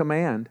wasn't the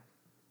command?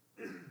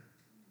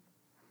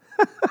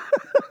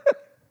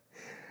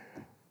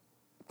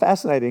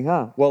 Fascinating,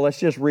 huh? Well, let's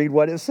just read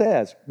what it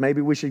says.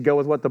 Maybe we should go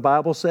with what the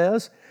Bible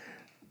says.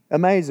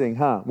 Amazing,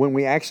 huh? When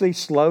we actually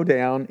slow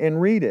down and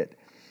read it.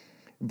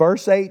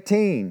 Verse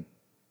 18.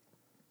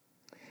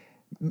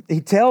 He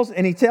tells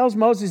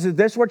Moses,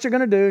 this is what you're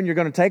going to do, and you're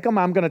going to take them.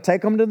 I'm going to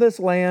take them to this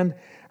land.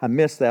 I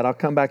missed that. I'll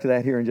come back to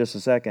that here in just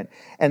a second.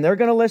 And they're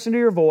going to listen to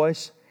your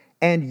voice,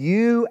 and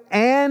you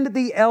and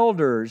the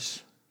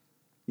elders,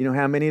 you know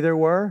how many there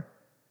were?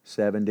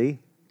 70.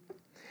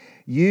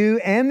 You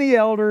and the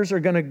elders are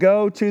going to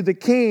go to the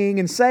king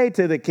and say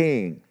to the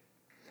king,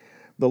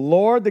 the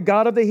Lord, the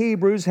God of the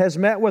Hebrews, has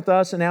met with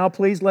us, and now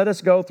please let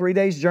us go 3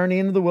 days' journey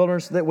into the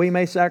wilderness so that we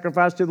may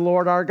sacrifice to the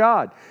Lord our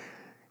God.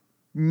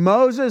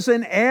 Moses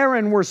and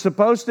Aaron were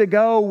supposed to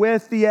go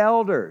with the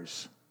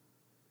elders.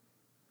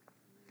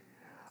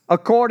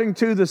 According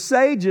to the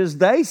sages,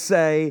 they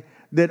say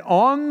that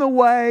on the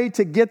way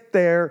to get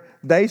there,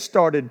 they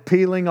started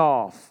peeling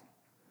off.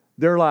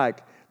 They're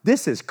like,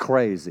 this is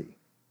crazy.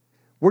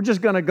 We're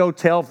just going to go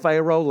tell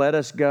Pharaoh, let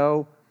us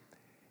go.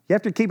 You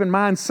have to keep in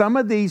mind, some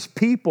of these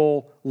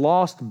people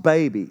lost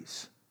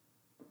babies.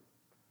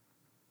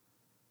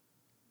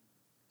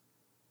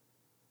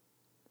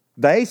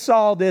 They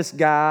saw this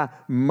guy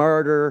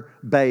murder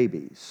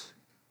babies.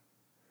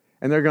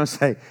 And they're going to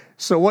say,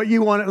 so what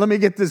you want, let me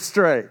get this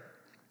straight,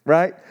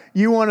 right?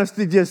 You want us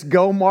to just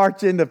go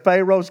march into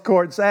Pharaoh's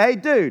court and say, hey,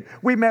 dude,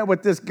 we met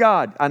with this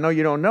God. I know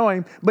you don't know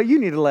him, but you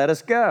need to let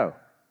us go.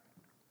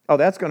 Oh,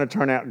 that's going to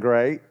turn out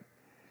great.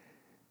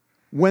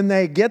 When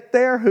they get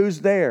there,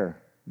 who's there?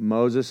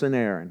 Moses and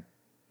Aaron.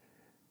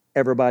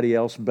 Everybody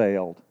else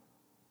bailed.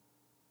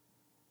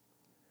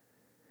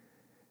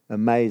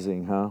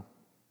 Amazing, huh?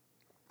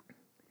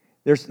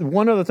 There's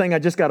one other thing I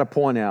just got to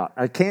point out.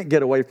 I can't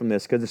get away from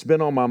this because it's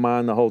been on my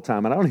mind the whole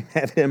time, and I don't even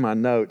have it in my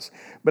notes.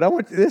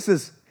 But this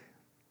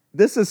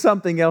is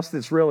something else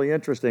that's really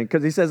interesting,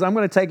 because he says, I'm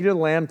going to take you to the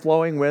land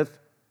flowing with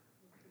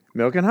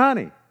milk and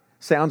honey.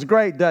 Sounds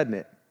great, doesn't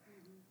it?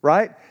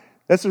 Right?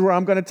 This is where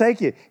I'm going to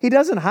take you. He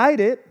doesn't hide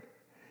it.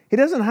 He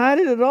doesn't hide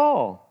it at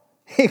all.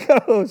 He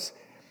goes,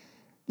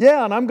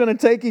 yeah, and I'm going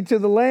to take you to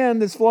the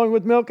land that's flowing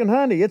with milk and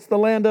honey. It's the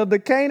land of the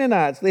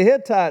Canaanites, the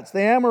Hittites,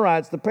 the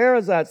Amorites, the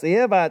Perizzites, the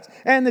Hivites,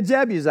 and the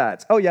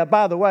Jebusites. Oh, yeah,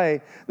 by the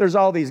way, there's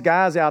all these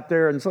guys out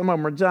there, and some of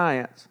them are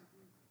giants.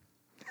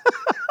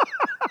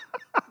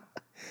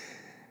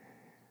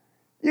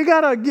 You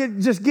got to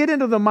get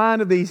into the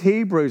mind of these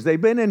Hebrews.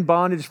 They've been in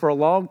bondage for a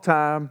long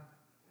time.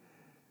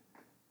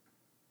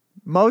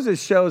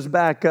 Moses shows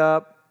back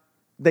up.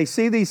 They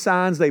see these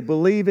signs. They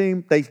believe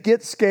him. They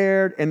get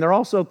scared, and they're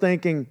also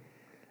thinking,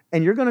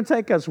 and you're going to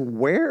take us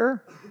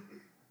where?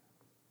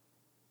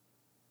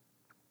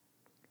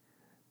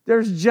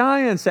 There's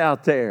giants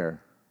out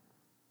there.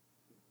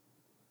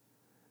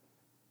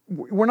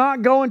 We're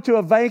not going to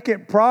a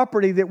vacant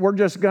property that we're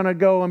just going to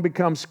go and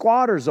become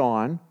squatters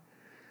on.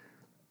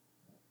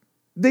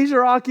 These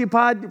are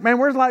occupied. Man,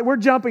 we're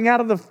jumping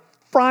out of the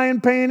frying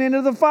pan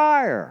into the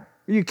fire.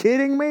 Are you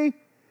kidding me?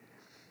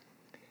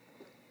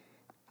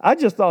 I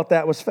just thought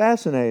that was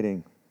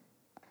fascinating.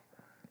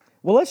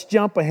 Well, let's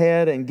jump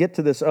ahead and get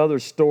to this other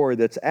story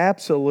that's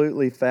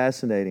absolutely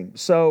fascinating.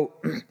 So,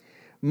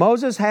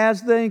 Moses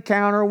has the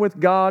encounter with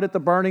God at the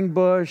burning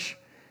bush.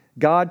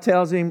 God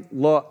tells him,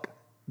 look,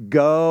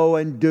 go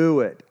and do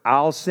it.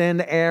 I'll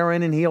send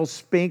Aaron and he'll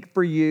speak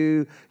for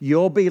you.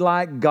 You'll be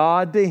like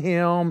God to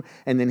him,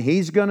 and then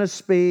he's going to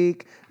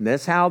speak. And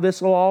that's how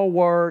this will all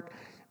work.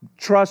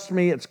 Trust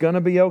me, it's going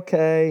to be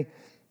okay.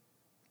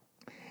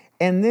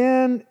 And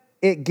then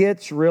it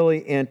gets really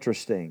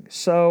interesting.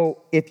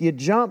 So if you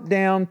jump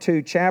down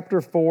to chapter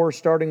 4,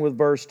 starting with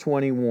verse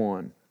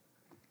 21,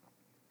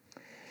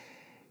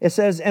 it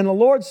says, and the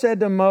Lord said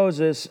to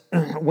Moses,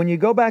 when you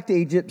go back to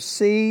Egypt,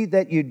 see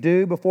that you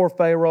do before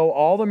Pharaoh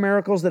all the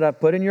miracles that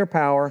I've put in your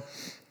power,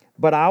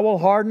 but I will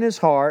harden his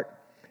heart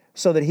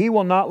so that he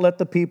will not let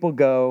the people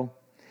go.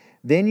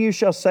 Then you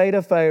shall say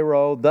to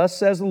Pharaoh, thus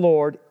says the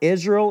Lord,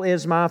 Israel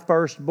is my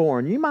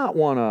firstborn. You might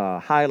want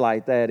to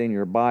highlight that in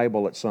your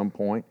Bible at some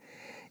point.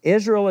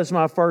 Israel is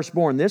my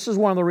firstborn. This is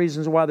one of the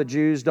reasons why the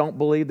Jews don't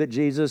believe that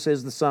Jesus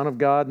is the Son of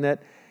God and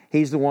that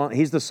he's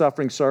the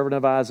suffering servant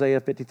of Isaiah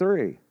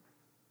 53.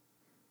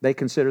 They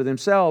consider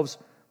themselves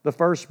the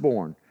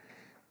firstborn.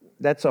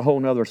 That's a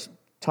whole other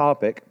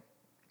topic.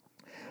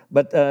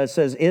 But it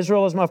says,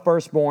 Israel is my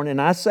firstborn, and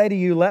I say to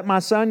you, let my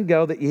son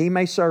go that he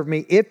may serve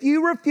me. If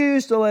you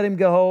refuse to let him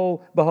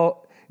go,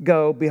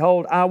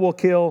 behold, I will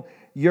kill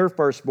your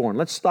firstborn.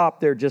 Let's stop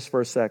there just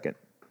for a second.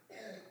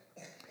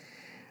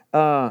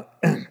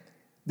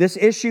 This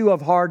issue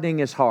of hardening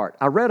his heart.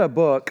 I read a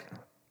book.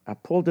 I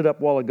pulled it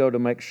up a while ago to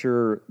make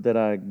sure that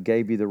I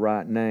gave you the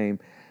right name.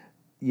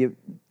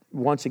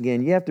 once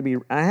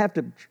again, I have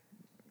to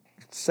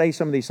say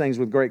some of these things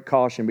with great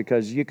caution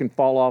because you can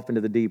fall off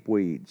into the deep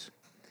weeds.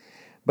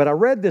 But I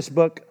read this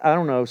book, I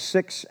don't know,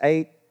 6,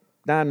 8,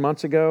 9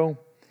 months ago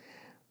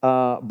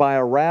by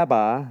a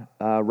rabbi,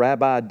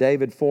 Rabbi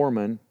David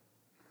Foreman,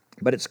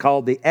 but it's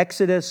called The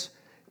Exodus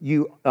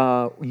You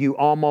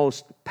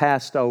Almost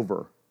Passed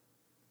Over.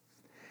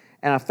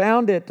 And I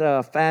found it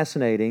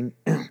fascinating,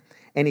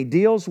 and he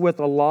deals with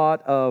a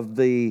lot of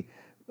the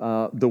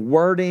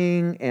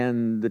wording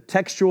and the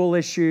textual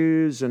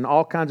issues and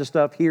all kinds of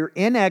stuff here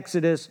in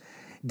Exodus,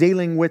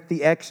 dealing with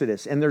the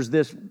Exodus. And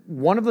there's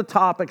one of the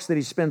topics that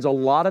he spends a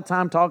lot of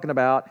time talking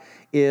about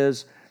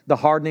is the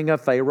hardening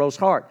of Pharaoh's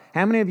heart.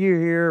 How many of you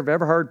here have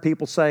ever heard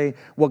people say,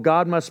 well,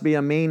 God must be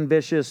a mean,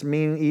 vicious,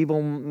 mean,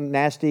 evil,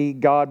 nasty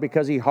God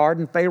because he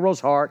hardened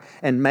Pharaoh's heart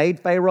and made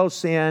Pharaoh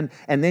sin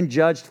and then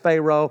judged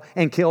Pharaoh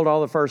and killed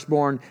all the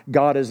firstborn.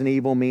 God is an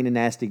evil, mean, and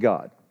nasty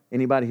God.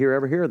 Anybody here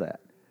ever hear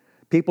that?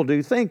 People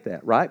do think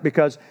that, right?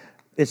 Because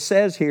it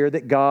says here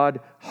that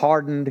God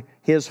hardened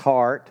his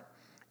heart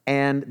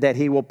and that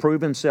he will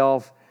prove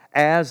himself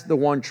as the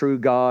one true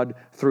God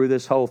through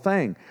this whole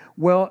thing.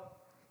 Well,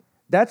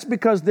 that's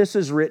because this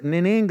is written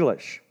in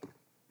English.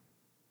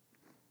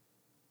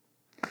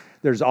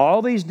 There's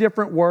all these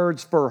different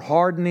words for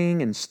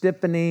hardening and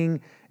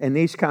stiffening and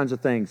these kinds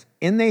of things.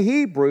 In the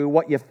Hebrew,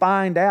 what you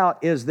find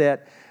out is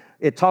that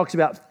it talks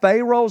about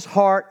Pharaoh's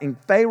heart,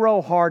 and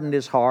Pharaoh hardened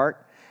his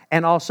heart,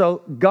 and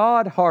also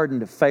God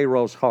hardened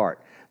Pharaoh's heart.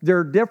 There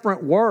are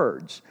different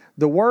words.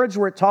 The words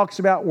where it talks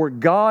about where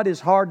God is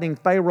hardening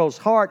Pharaoh's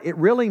heart, it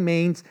really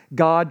means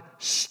God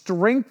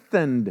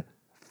strengthened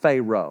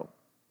Pharaoh.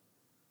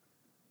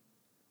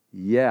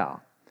 Yeah.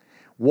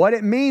 What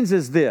it means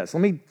is this.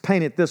 Let me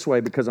paint it this way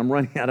because I'm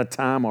running out of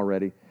time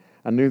already.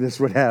 I knew this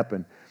would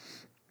happen.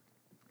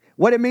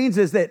 What it means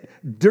is that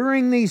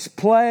during these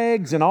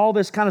plagues and all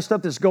this kind of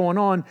stuff that's going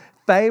on,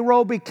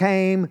 Pharaoh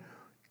became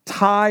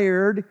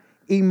tired,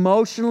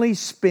 emotionally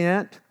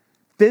spent,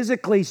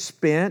 physically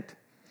spent,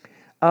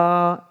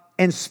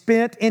 and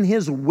spent in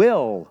his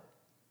will.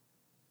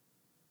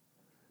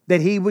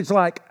 That he was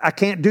like, I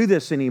can't do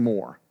this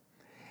anymore.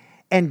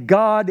 And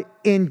God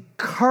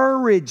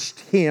encouraged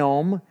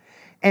him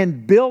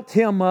and built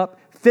him up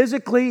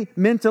physically,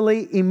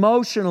 mentally,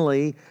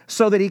 emotionally,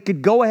 so that he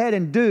could go ahead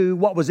and do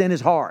what was in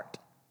his heart.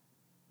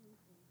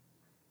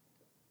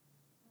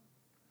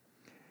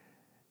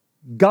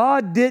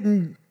 God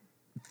didn't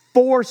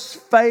force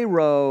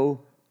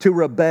Pharaoh to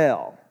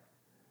rebel.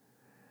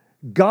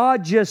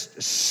 God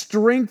just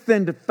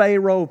strengthened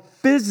Pharaoh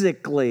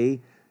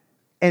physically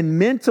and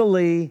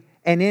mentally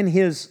and in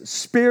his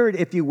spirit,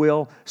 if you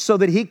will, so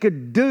that he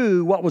could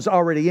do what was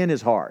already in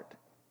his heart.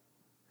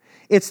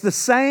 It's the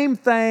same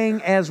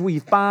thing as we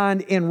find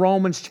in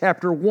Romans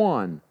chapter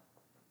 1,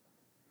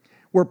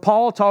 where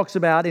Paul talks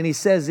about, and he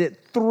says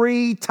it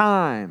 3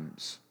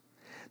 times,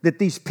 that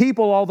these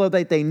people, although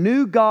they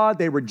knew God,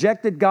 they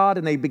rejected God,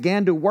 and they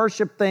began to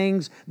worship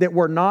things that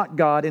were not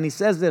God. And he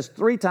says this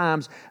 3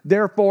 times,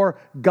 therefore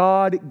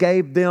God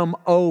gave them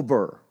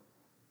over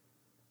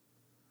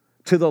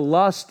to the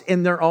lust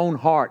in their own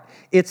heart.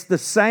 It's the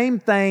same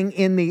thing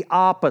in the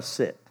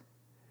opposite.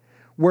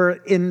 Where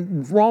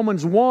in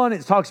Romans 1,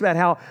 it talks about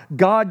how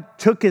God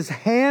took his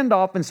hand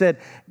off and said,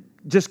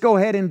 just go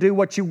ahead and do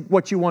what you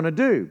want to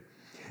do.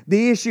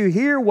 The issue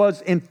here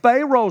was in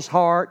Pharaoh's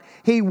heart,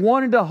 he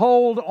wanted to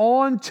hold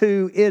on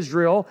to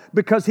Israel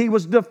because he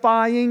was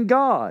defying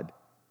God.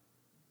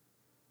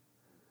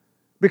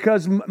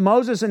 Because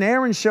Moses and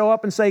Aaron show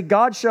up and say,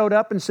 God showed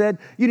up and said,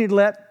 you need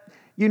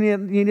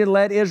to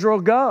let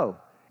Israel go.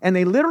 And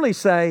they literally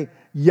say,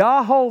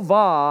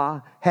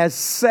 Yahovah has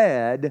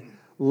said,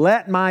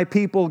 let my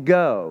people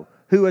go,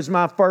 who is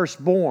my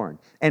firstborn.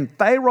 And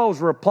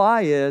Pharaoh's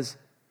reply is,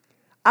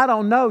 I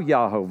don't know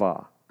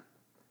Yahovah.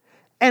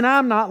 And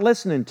I'm not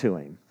listening to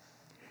him.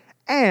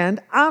 And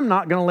I'm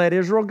not going to let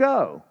Israel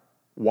go.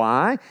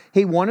 Why?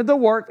 He wanted the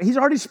work. He's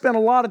already spent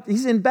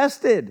he's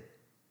invested.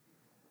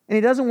 And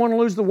he doesn't want to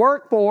lose the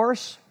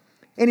workforce.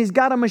 And he's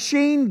got a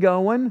machine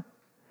going.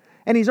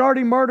 And he's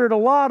already murdered a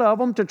lot of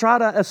them to try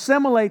to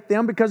assimilate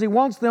them because he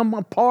wants them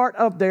a part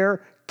of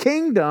their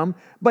kingdom,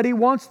 but he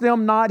wants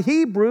them not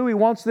Hebrew, he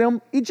wants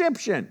them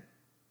Egyptian.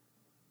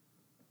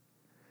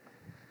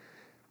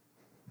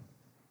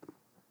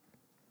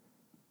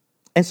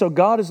 And so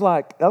God is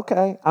like,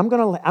 okay, I'm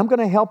going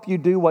to help you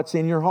do what's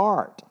in your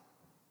heart.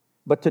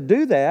 But to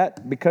do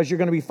that, because you're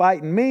going to be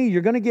fighting me,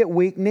 you're going to get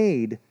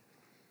weak-kneed.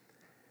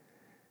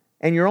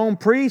 And your own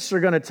priests are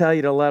going to tell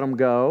you to let them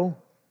go.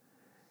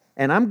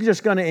 And I'm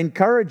just going to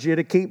encourage you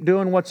to keep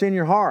doing what's in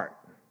your heart.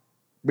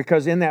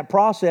 Because in that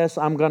process,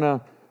 I'm going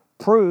to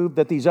prove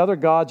that these other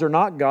gods are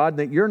not God,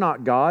 that you're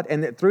not God,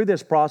 and that through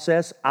this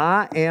process,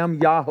 I am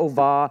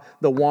Yahovah,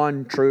 the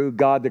one true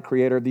God, the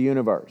creator of the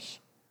universe.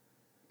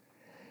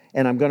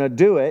 And I'm going to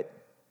do it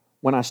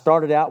when I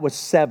started out with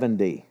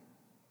 70.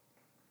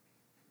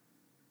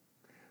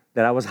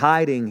 That I was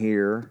hiding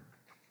here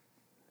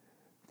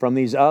from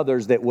these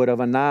others that would have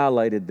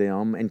annihilated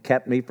them and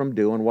kept me from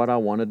doing what I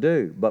want to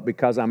do. But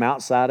because I'm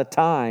outside of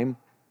time,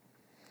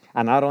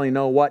 I not only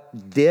know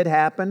what did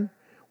happen,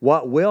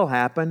 what will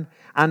happen,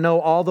 I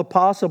know all the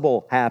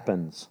possible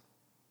happens.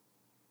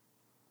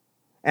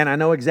 And I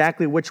know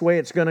exactly which way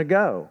it's going to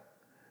go.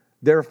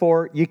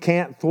 Therefore, you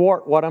can't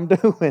thwart what I'm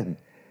doing.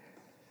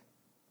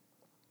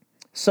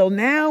 So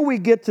now we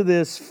get to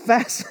this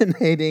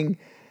fascinating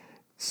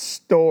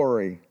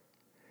story.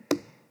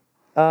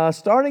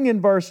 Starting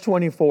in verse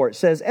 24, it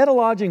says, "At a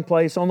lodging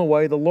place on the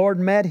way, the Lord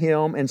met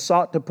him and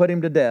sought to put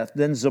him to death.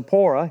 Then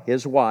Zipporah,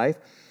 his wife,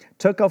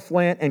 took a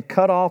flint and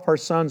cut off her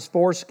son's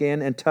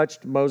foreskin and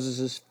touched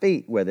Moses'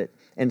 feet with it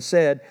and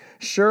said,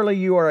 'Surely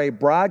you are a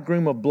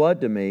bridegroom of blood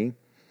to me.'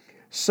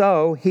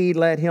 So he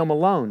let him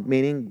alone,"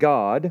 meaning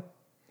God.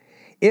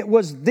 "It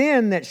was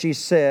then that she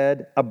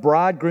said, 'a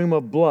bridegroom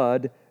of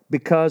blood,'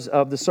 because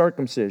of the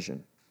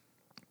circumcision."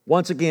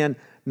 Once again,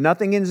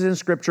 nothing is in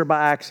Scripture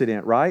by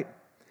accident, right?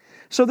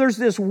 So there's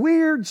this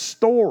weird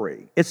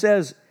story. It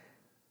says,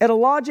 at a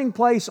lodging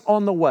place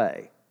on the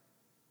way.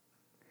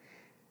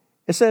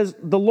 It says,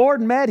 the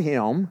Lord met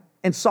him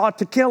and sought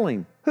to kill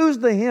him. Who's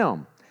the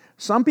him?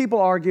 Some people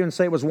argue and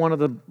say it was one of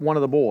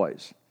the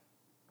boys.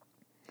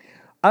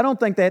 I don't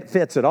think that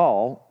fits at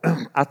all.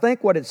 I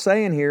think what it's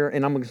saying here,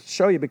 and I'm going to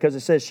show you because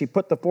it says she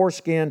put the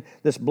foreskin,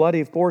 this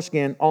bloody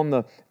foreskin, on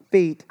the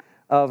feet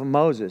of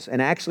Moses.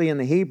 And actually in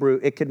the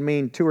Hebrew, it could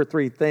mean two or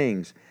three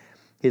things.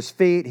 His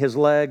feet, his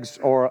legs,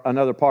 or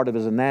another part of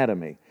his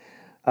anatomy.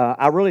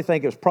 I really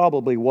think it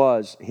probably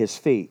was his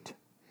feet.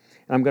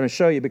 And I'm going to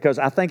show you because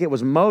I think it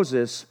was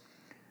Moses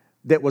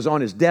that was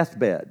on his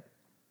deathbed.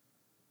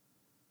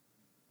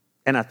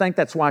 And I think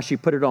that's why she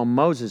put it on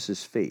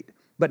Moses' feet.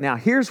 But now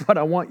here's what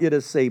I want you to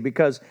see,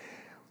 because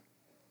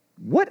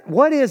what?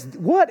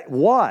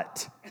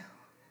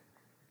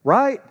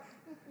 Right?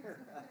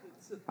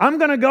 I'm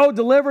going to go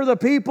deliver the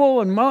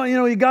people, and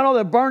you got all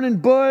the burning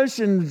bush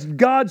and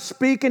God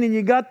speaking, and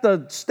you got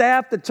the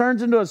staff that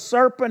turns into a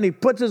serpent. He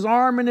puts his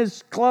arm in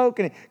his cloak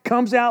and he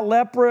comes out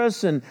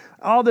leprous and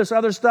all this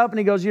other stuff. And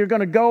he goes, you're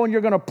going to go and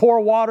you're going to pour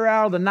water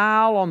out of the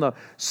Nile on the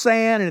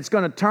sand and it's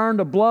going to turn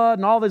to blood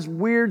and all this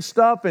weird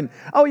stuff. And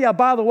oh yeah,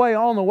 by the way,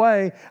 on the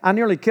way, I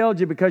nearly killed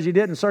you because you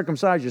didn't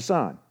circumcise your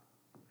son.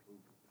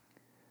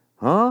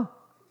 Huh?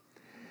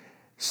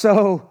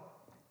 So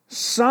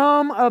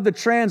some of the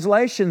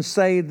translations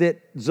say that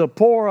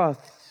Zipporah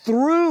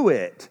threw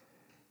it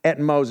at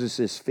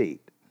Moses'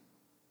 feet.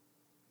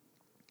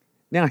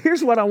 Now,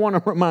 here's what I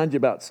want to remind you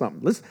about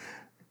something. Listen,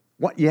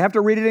 you have to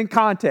read it in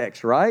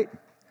context, right?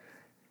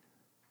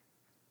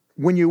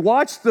 When you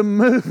watch the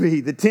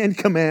movie, The Ten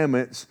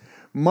Commandments,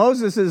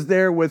 Moses is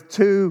there with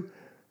two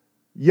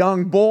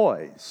young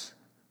boys,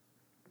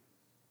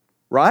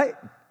 right?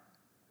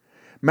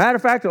 Matter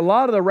of fact, a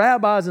lot of the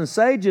rabbis and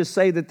sages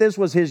say that this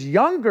was his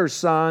younger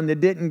son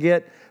that didn't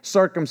get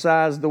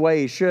circumcised the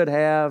way he should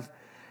have.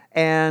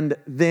 And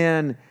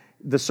then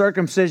the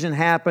circumcision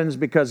happens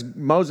because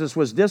Moses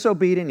was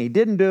disobedient. He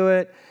didn't do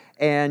it.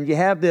 And you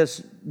have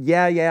this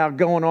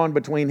going on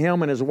between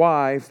him and his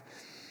wife.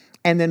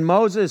 And then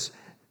Moses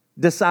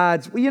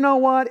decides, well, you know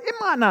what? It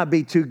might not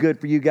be too good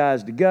for you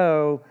guys to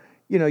go.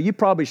 You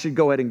probably should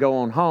go ahead and go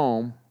on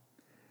home.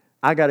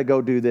 I got to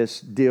go do this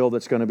deal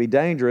that's going to be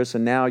dangerous,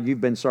 and now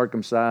you've been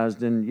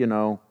circumcised, and,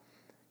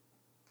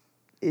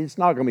 it's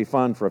not going to be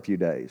fun for a few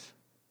days.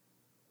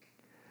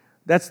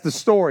 That's the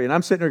story, and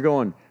I'm sitting there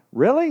going,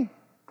 really?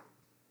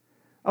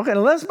 Okay,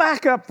 now let's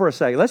back up for a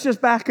second. Let's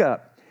just back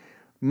up.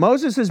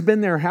 Moses has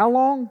been there how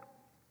long?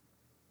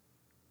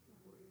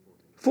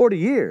 40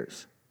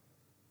 years.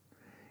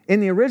 In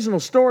the original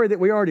story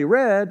that we already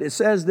read, it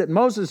says that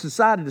Moses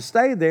decided to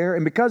stay there,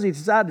 and because he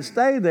decided to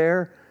stay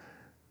there,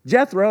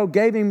 Jethro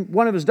gave him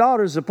one of his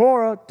daughters,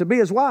 Zipporah, to be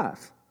his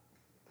wife.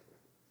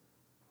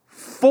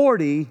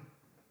 40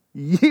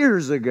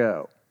 years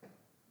ago.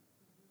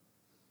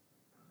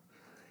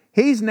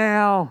 He's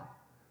now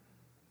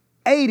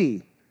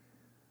 80.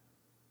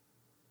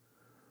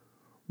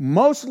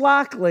 Most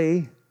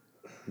likely,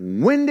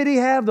 when did he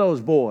have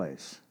those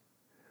boys?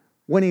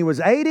 When he was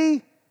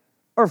 80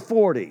 or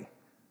 40?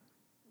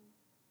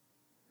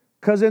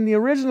 Because in the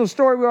original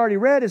story we already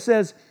read, it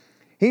says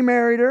he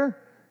married her,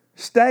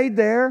 stayed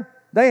there,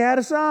 they had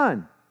a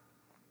son.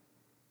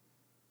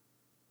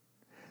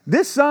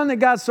 This son that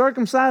got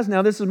circumcised,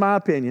 now this is my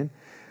opinion,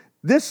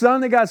 this son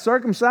that got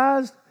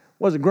circumcised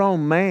was a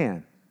grown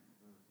man.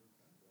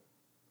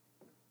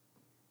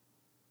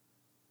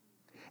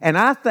 And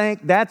I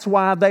think that's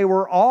why they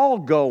were all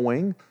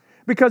going,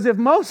 because if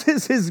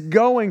Moses is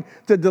going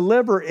to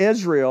deliver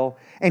Israel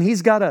and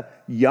he's got a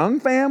young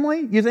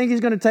family, you think he's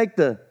going to take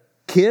the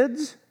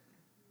kids?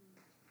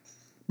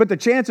 But the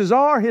chances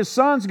are his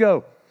sons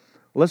go,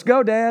 let's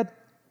go, Dad.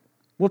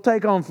 We'll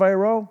take on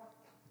Pharaoh.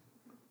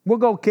 We'll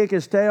go kick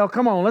his tail.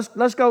 Come on,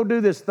 let's go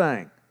do this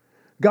thing.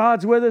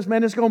 God's with us,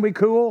 man. It's going to be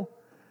cool.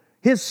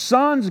 His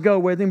sons go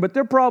with him, but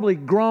they're probably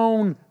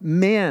grown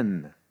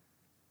men.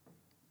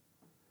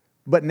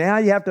 But now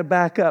you have to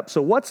back up.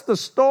 So what's the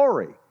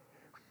story?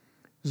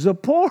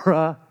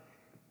 Zipporah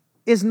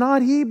is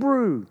not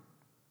Hebrew.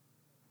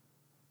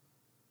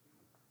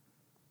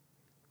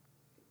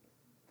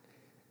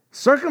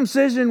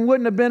 Circumcision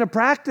wouldn't have been a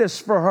practice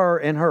for her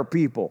and her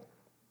people.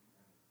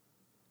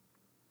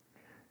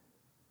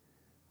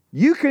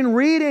 You can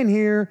read in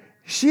here,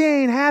 she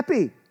ain't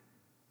happy.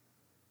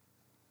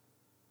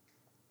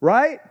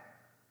 Right?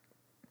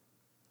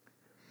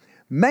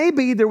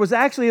 Maybe there was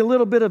actually a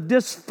little bit of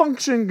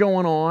dysfunction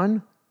going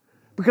on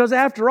because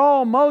after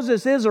all,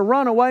 Moses is a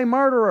runaway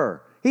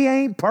murderer. He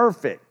ain't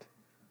perfect.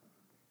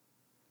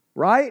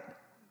 Right?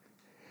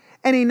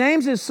 And he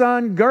names his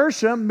son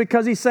Gershom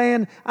because he's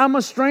saying, I'm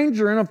a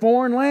stranger in a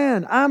foreign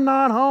land. I'm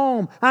not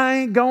home. I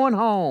ain't going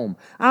home.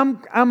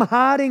 I'm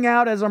hiding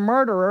out as a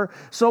murderer.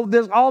 So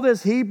all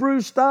this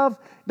Hebrew stuff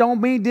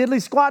don't mean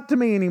diddly squat to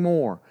me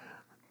anymore.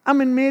 I'm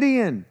in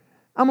Midian.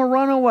 I'm a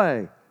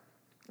runaway.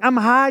 I'm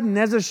hiding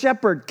as a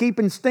shepherd,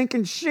 keeping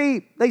stinking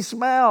sheep. They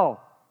smell.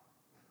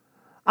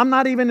 I'm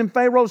not even in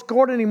Pharaoh's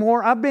court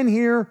anymore. I've been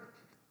here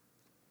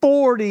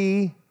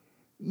 40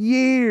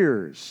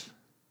 years.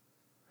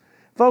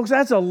 Folks,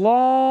 that's a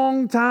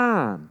long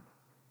time.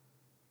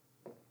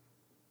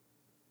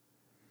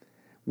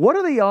 What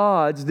are the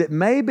odds that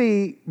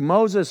maybe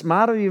Moses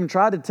might have even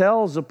tried to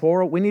tell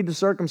Zipporah, we need to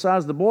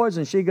circumcise the boys,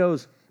 and she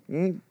goes, you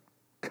ain't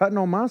cutting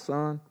on my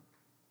son.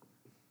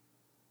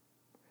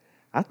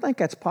 I think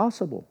that's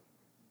possible.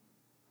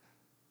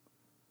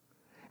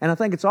 And I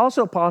think it's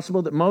also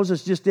possible that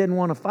Moses just didn't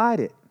want to fight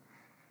it.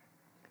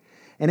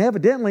 And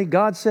evidently,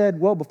 God said,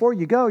 well, before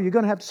you go, you're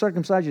going to have to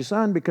circumcise your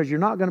son because you're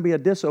not going to be a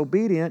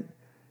disobedient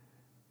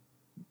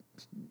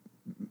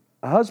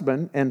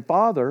husband and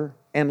father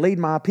and lead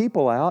my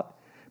people out.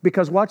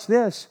 Because watch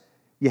this,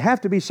 you have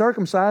to be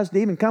circumcised to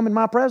even come in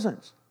my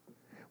presence.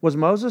 Was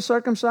Moses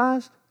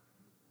circumcised?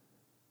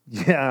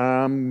 Yeah,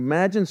 I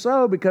imagine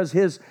so, because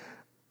his,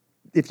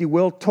 if you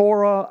will,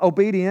 Torah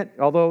obedient,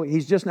 although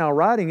he's just now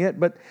writing it,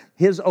 but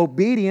his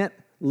obedient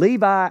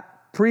Levite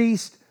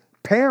priest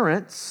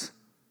parents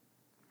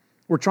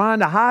were trying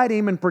to hide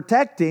him and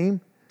protect him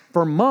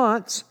for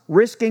months,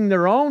 risking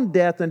their own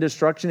death and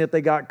destruction if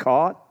they got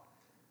caught.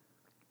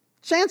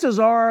 Chances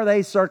are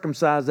they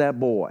circumcised that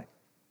boy.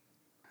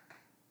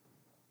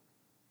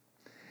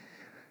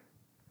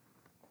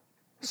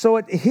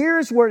 So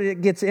here's where it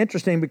gets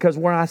interesting, because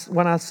when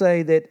I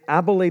say that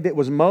I believe it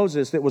was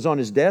Moses that was on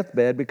his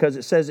deathbed, because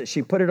it says that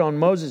she put it on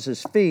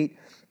Moses' feet,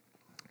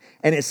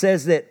 and it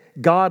says that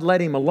God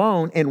let him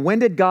alone. And when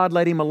did God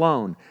let him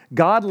alone?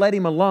 God let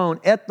him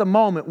alone at the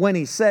moment when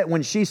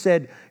she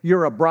said,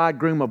 you're a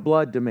bridegroom of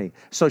blood to me.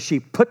 So she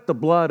put the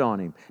blood on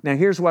him. Now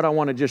here's what I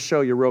want to just show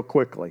you real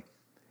quickly.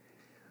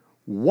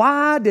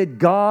 Why did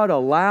God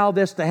allow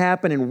this to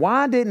happen, and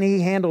why didn't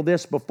he handle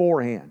this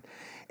beforehand?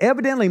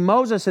 Evidently,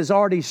 Moses has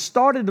already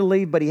started to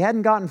leave, but he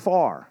hadn't gotten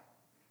far.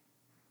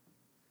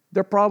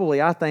 They're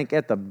probably, I think,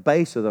 at the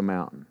base of the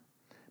mountain.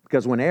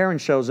 Because when Aaron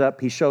shows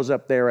up, he shows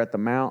up there at the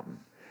mountain.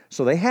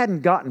 So they hadn't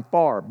gotten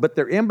far, but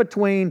they're in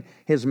between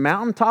his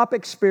mountaintop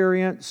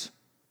experience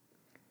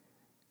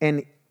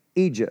and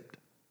Egypt.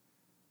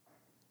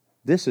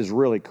 This is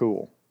really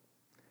cool.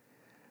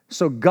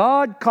 So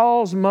God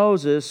calls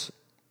Moses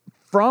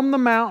from the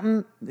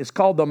mountain. It's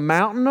called the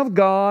mountain of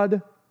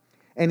God.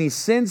 And he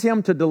sends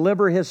him to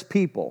deliver his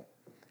people.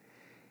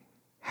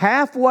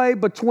 Halfway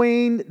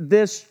between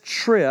this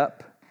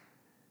trip,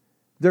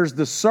 there's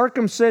the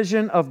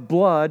circumcision of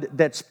blood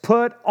that's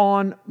put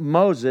on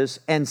Moses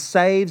and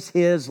saves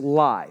his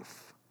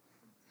life,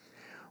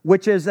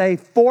 which is a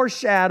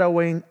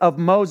foreshadowing of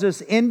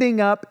Moses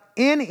ending up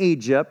in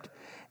Egypt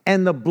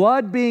and the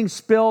blood being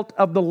spilt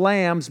of the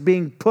lambs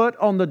being put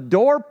on the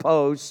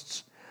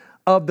doorposts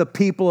of the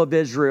people of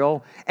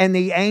Israel, and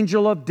the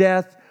angel of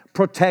death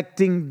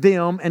protecting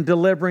them and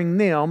delivering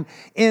them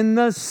in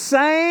the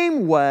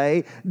same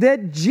way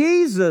that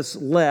Jesus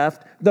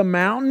left the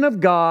mountain of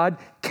God,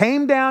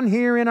 came down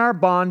here in our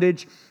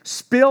bondage,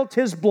 spilt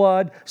his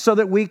blood so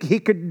that he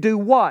could do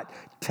what?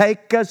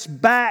 Take us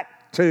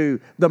back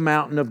to the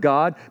mountain of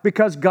God,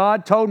 because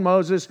God told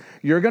Moses,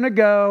 you're going to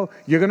go,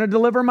 you're going to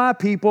deliver my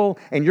people,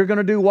 and you're going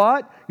to do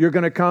what? You're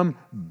going to come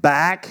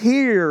back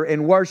here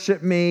and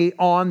worship me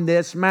on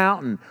this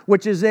mountain,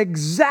 which is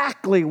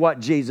exactly what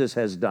Jesus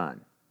has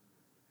done.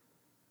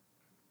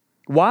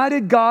 Why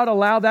did God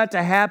allow that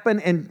to happen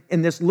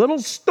and this little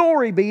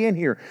story be in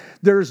here?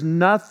 There's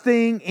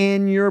nothing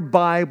in your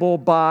Bible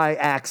by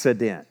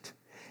accident.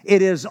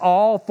 It is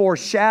all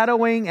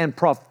foreshadowing and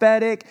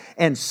prophetic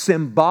and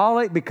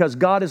symbolic, because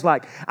God is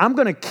like, I'm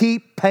going to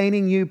keep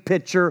painting you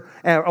picture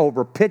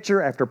over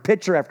picture after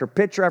picture after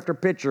picture after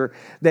picture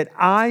that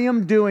I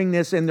am doing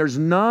this and there's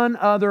none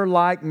other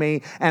like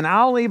me. And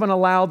I'll even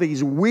allow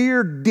these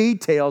weird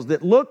details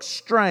that look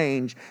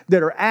strange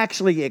that are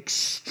actually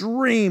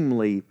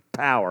extremely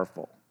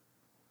powerful.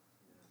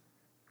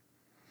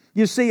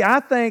 You see,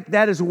 I think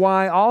that is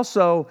why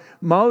also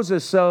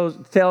Moses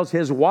tells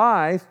his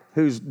wife,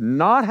 who's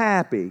not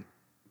happy,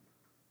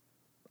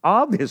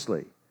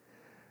 obviously,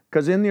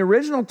 because in the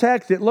original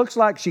text it looks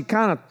like she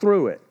kind of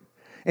threw it,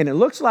 and it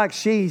looks like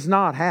she's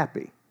not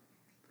happy.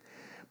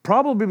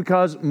 Probably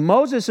because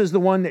Moses is the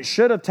one that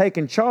should have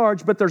taken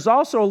charge, but there's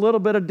also a little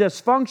bit of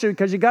dysfunction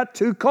because you got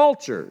two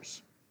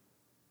cultures.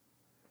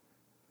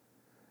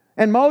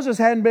 And Moses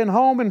hadn't been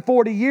home in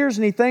 40 years,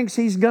 and he thinks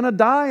he's going to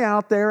die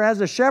out there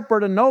as a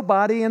shepherd and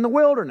nobody in the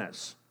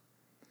wilderness.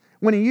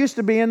 When he used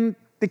to be in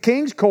the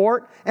king's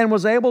court and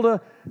was able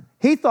to,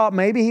 he thought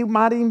maybe he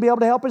might even be able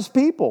to help his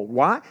people.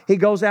 Why? He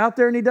goes out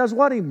there and he does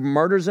what? He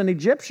murders an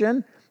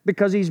Egyptian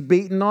because he's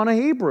beaten on a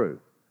Hebrew.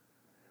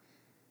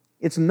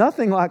 It's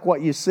nothing like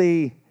what you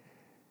see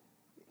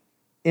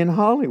in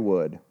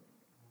Hollywood.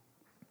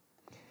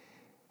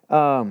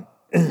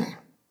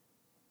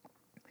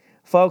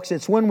 Folks,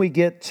 it's when we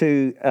get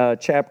to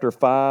chapter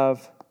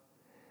 5,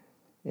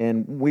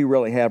 and we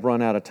really have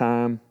run out of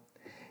time.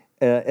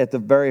 At the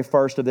very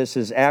first of this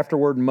is,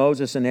 afterward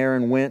Moses and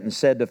Aaron went and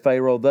said to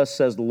Pharaoh, "Thus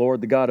says the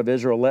Lord, the God of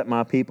Israel, let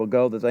my people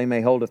go, that they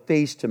may hold a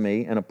feast to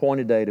me, an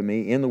appointed day to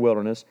me in the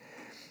wilderness."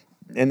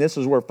 And this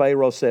is where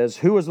Pharaoh says,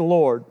 "Who is the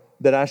Lord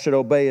that I should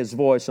obey his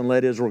voice and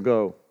let Israel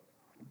go?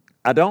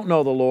 I don't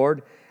know the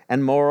Lord,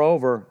 and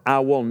moreover, I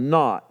will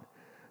not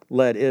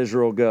let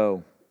Israel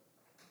go."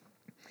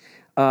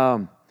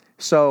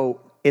 So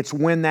it's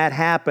when that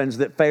happens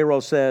that Pharaoh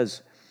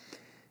says,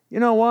 "You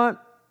know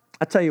what?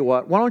 I tell you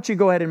what, why don't you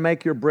go ahead and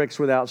make your bricks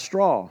without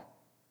straw?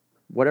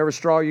 Whatever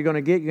straw you're going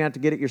to get, you're going to have to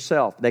get it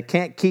yourself." They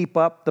can't keep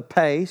up the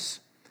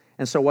pace.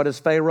 And so what does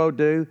Pharaoh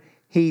do?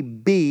 He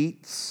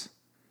beats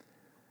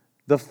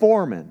the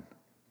foreman.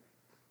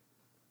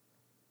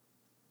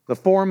 The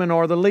foreman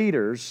or the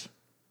leaders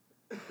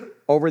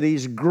over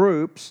these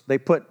groups. They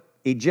put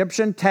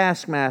Egyptian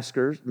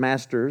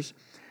taskmasters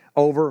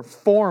over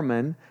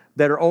foremen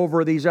that are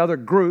over these other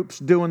groups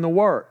doing the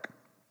work.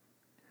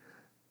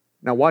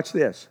 Now watch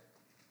this.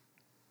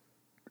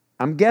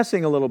 I'm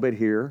guessing a little bit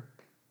here,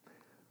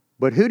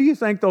 but who do you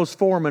think those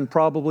foremen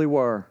probably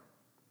were?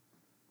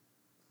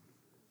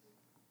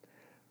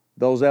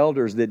 Those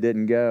elders that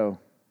didn't go.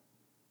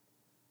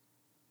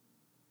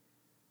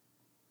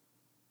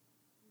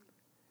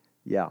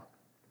 Yeah,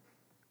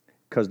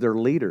 because they're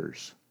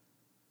leaders.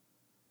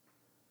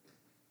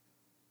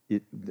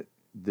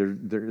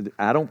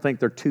 I don't think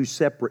they're two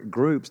separate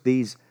groups.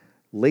 These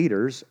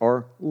leaders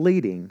are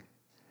leading,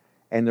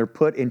 and they're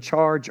put in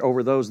charge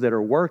over those that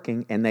are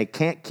working, and they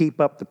can't keep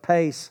up the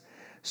pace.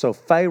 So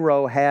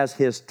Pharaoh has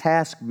his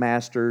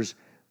taskmasters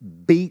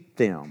beat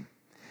them.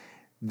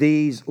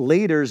 These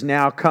leaders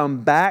now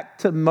come back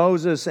to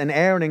Moses and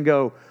Aaron and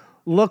go,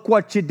 "Look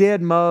what you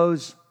did,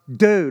 Moses.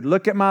 Dude,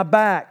 look at my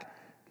back.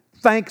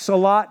 Thanks a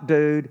lot,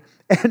 dude."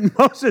 And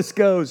Moses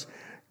goes,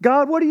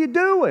 "God, what are you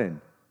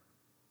doing?"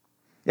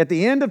 At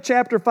the end of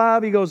chapter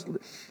 5, he goes,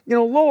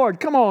 "Lord,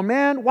 come on,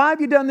 man. Why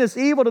have you done this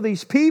evil to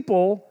these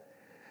people?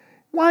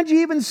 Why'd you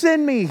even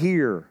send me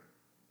here?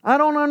 I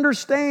don't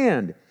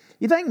understand."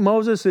 You think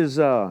Moses is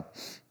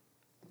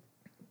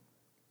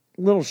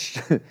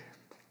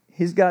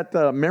he's got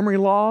memory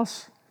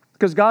loss?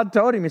 Because God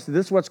told him, he said,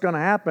 "This is what's going to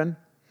happen.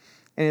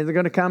 And they're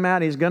going to come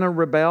out, he's going to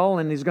rebel,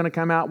 and he's going to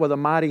come out with a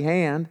mighty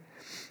hand."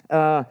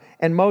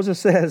 And Moses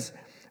says,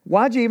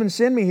 "Why'd you even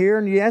send me here?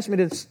 And you asked me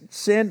to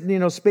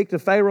speak to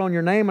Pharaoh in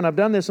your name, and I've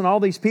done this, and all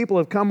these people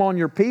have come on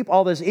your people.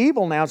 All this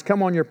evil now has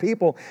come on your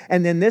people."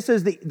 And then this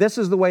is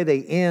the way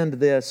they end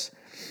this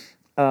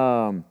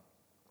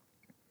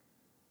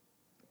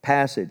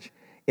passage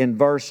in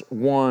verse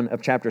 1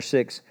 of chapter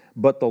 6.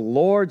 "But the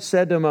Lord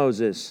said to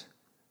Moses,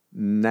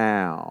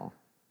 now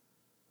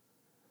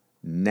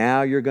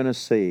you're going to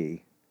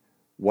see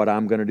what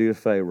I'm going to do to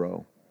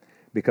Pharaoh,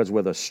 because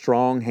with a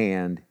strong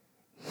hand,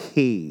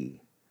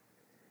 he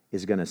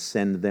is going to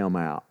send them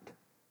out.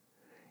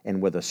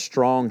 And with a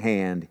strong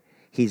hand,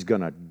 he's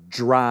going to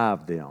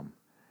drive them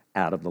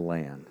out of the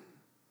land."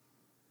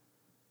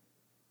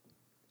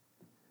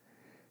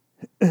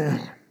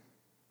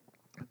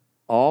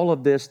 All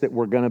of this that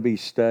we're going to be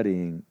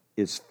studying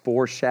is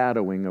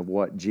foreshadowing of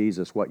what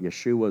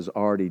Yeshua's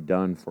already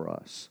done for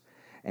us.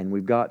 And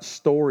we've got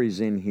stories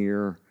in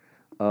here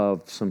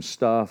of some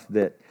stuff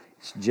that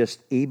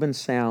just even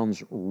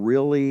sounds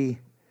really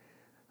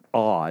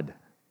odd,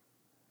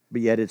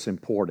 but yet it's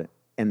important.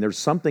 And there's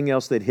something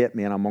else that hit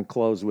me, and I'm going to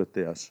close with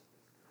this.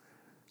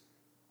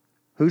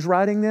 Who's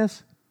writing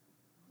this?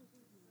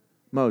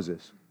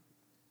 Moses.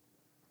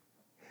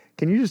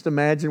 Can you just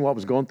imagine what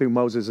was going through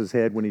Moses'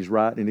 head when he's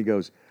writing, and he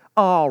goes,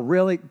 "Oh,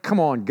 really? Come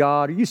on,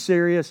 God, are you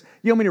serious?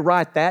 You want me to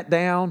write that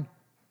down?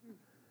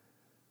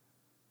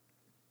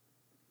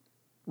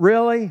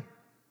 Really?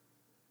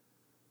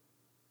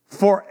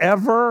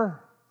 Forever?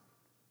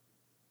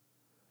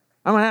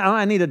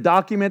 I need to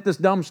document this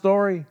dumb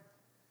story."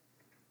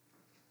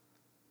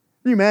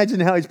 Can you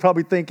imagine how he's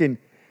probably thinking,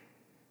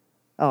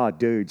 "Oh,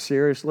 dude,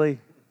 seriously?"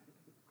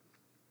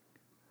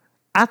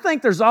 I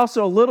think there's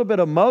also a little bit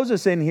of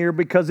Moses in here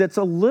because it's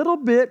a little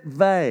bit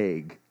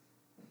vague.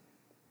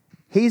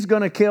 He's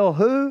going to kill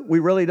who? We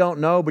really don't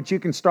know, but you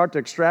can start to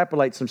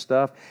extrapolate some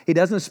stuff. He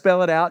doesn't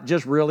spell it out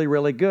just really,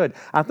 really good.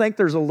 I think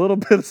there's a little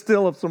bit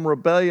still of some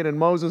rebellion in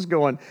Moses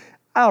going,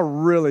 "I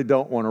really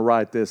don't want to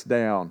write this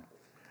down."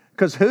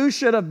 Because who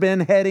should have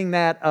been heading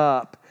that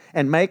up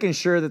and making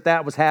sure that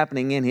that was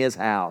happening in his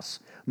house,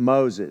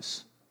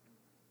 Moses.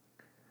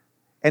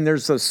 And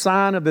there's a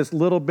sign of this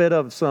little bit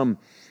of some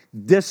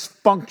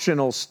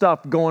dysfunctional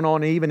stuff going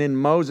on even in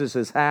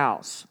Moses'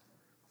 house.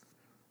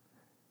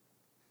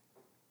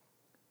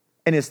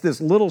 And it's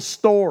this little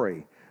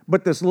story,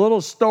 but this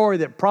little story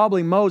that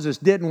probably Moses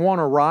didn't want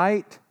to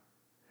write,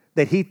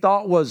 that he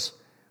thought was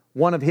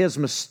one of his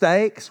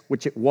mistakes,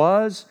 which it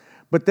was.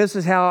 But this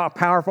is how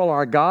powerful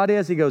our God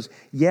is. He goes,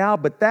 yeah,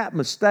 but that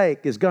mistake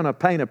is going to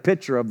paint a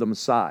picture of the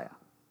Messiah.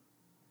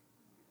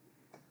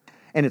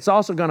 And it's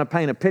also going to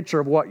paint a picture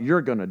of what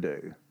you're going to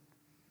do.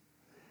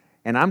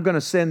 And I'm going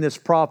to send this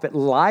prophet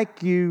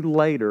like you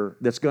later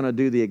that's going to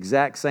do the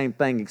exact same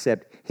thing,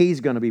 except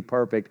he's going to be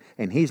perfect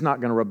and he's not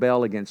going to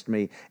rebel against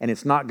me. And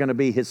it's not going to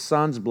be his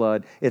son's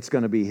blood, it's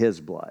going to be his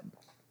blood.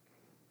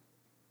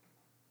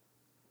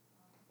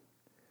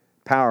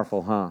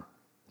 Powerful, huh?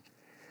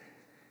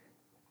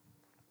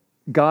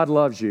 God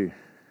loves you.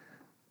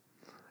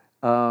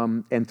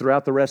 And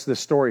throughout the rest of the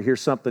story,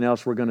 here's something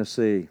else we're going to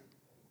see.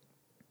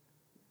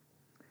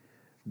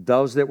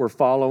 Those that were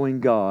following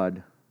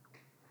God,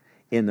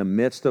 in the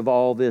midst of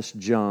all this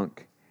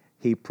junk,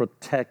 He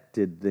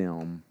protected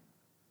them.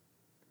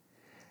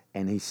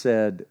 And He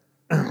said,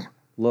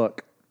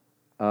 look,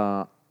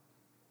 I'm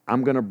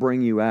going to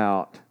bring you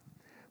out,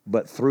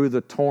 but through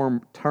the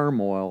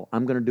turmoil,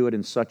 I'm going to do it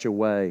in such a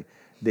way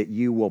that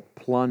you will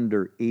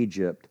plunder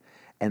Egypt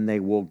and they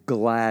will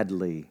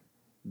gladly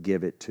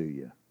give it to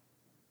you.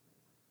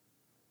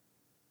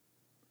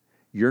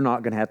 You're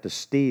not going to have to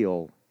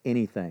steal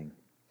anything.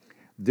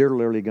 They're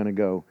literally going to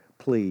go,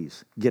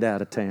 please, get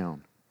out of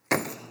town.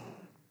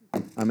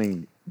 I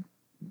mean,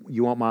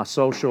 you want my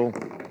social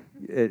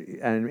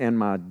and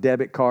my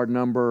debit card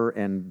number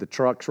and the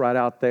truck's right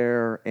out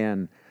there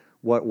and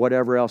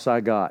whatever else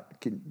I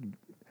got.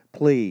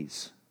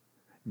 Please,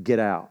 get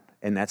out.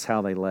 And that's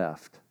how they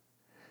left.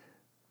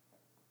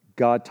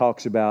 God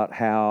talks about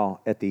how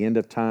at the end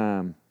of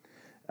time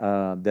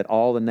that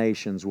all the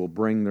nations will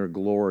bring their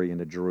glory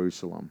into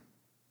Jerusalem.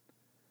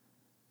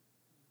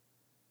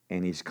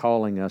 And He's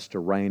calling us to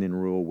reign and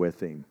rule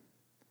with Him.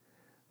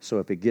 So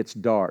if it gets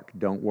dark,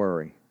 don't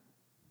worry.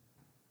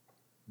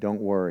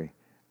 Don't worry.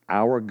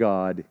 Our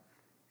God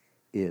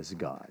is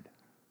God.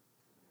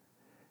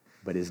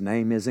 But His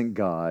name isn't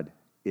God,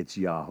 it's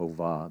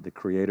Yahovah, the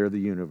creator of the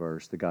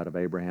universe, the God of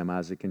Abraham,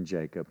 Isaac, and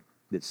Jacob,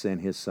 that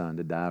sent His Son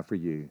to die for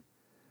you,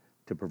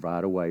 to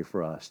provide a way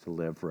for us to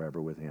live forever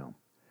with Him.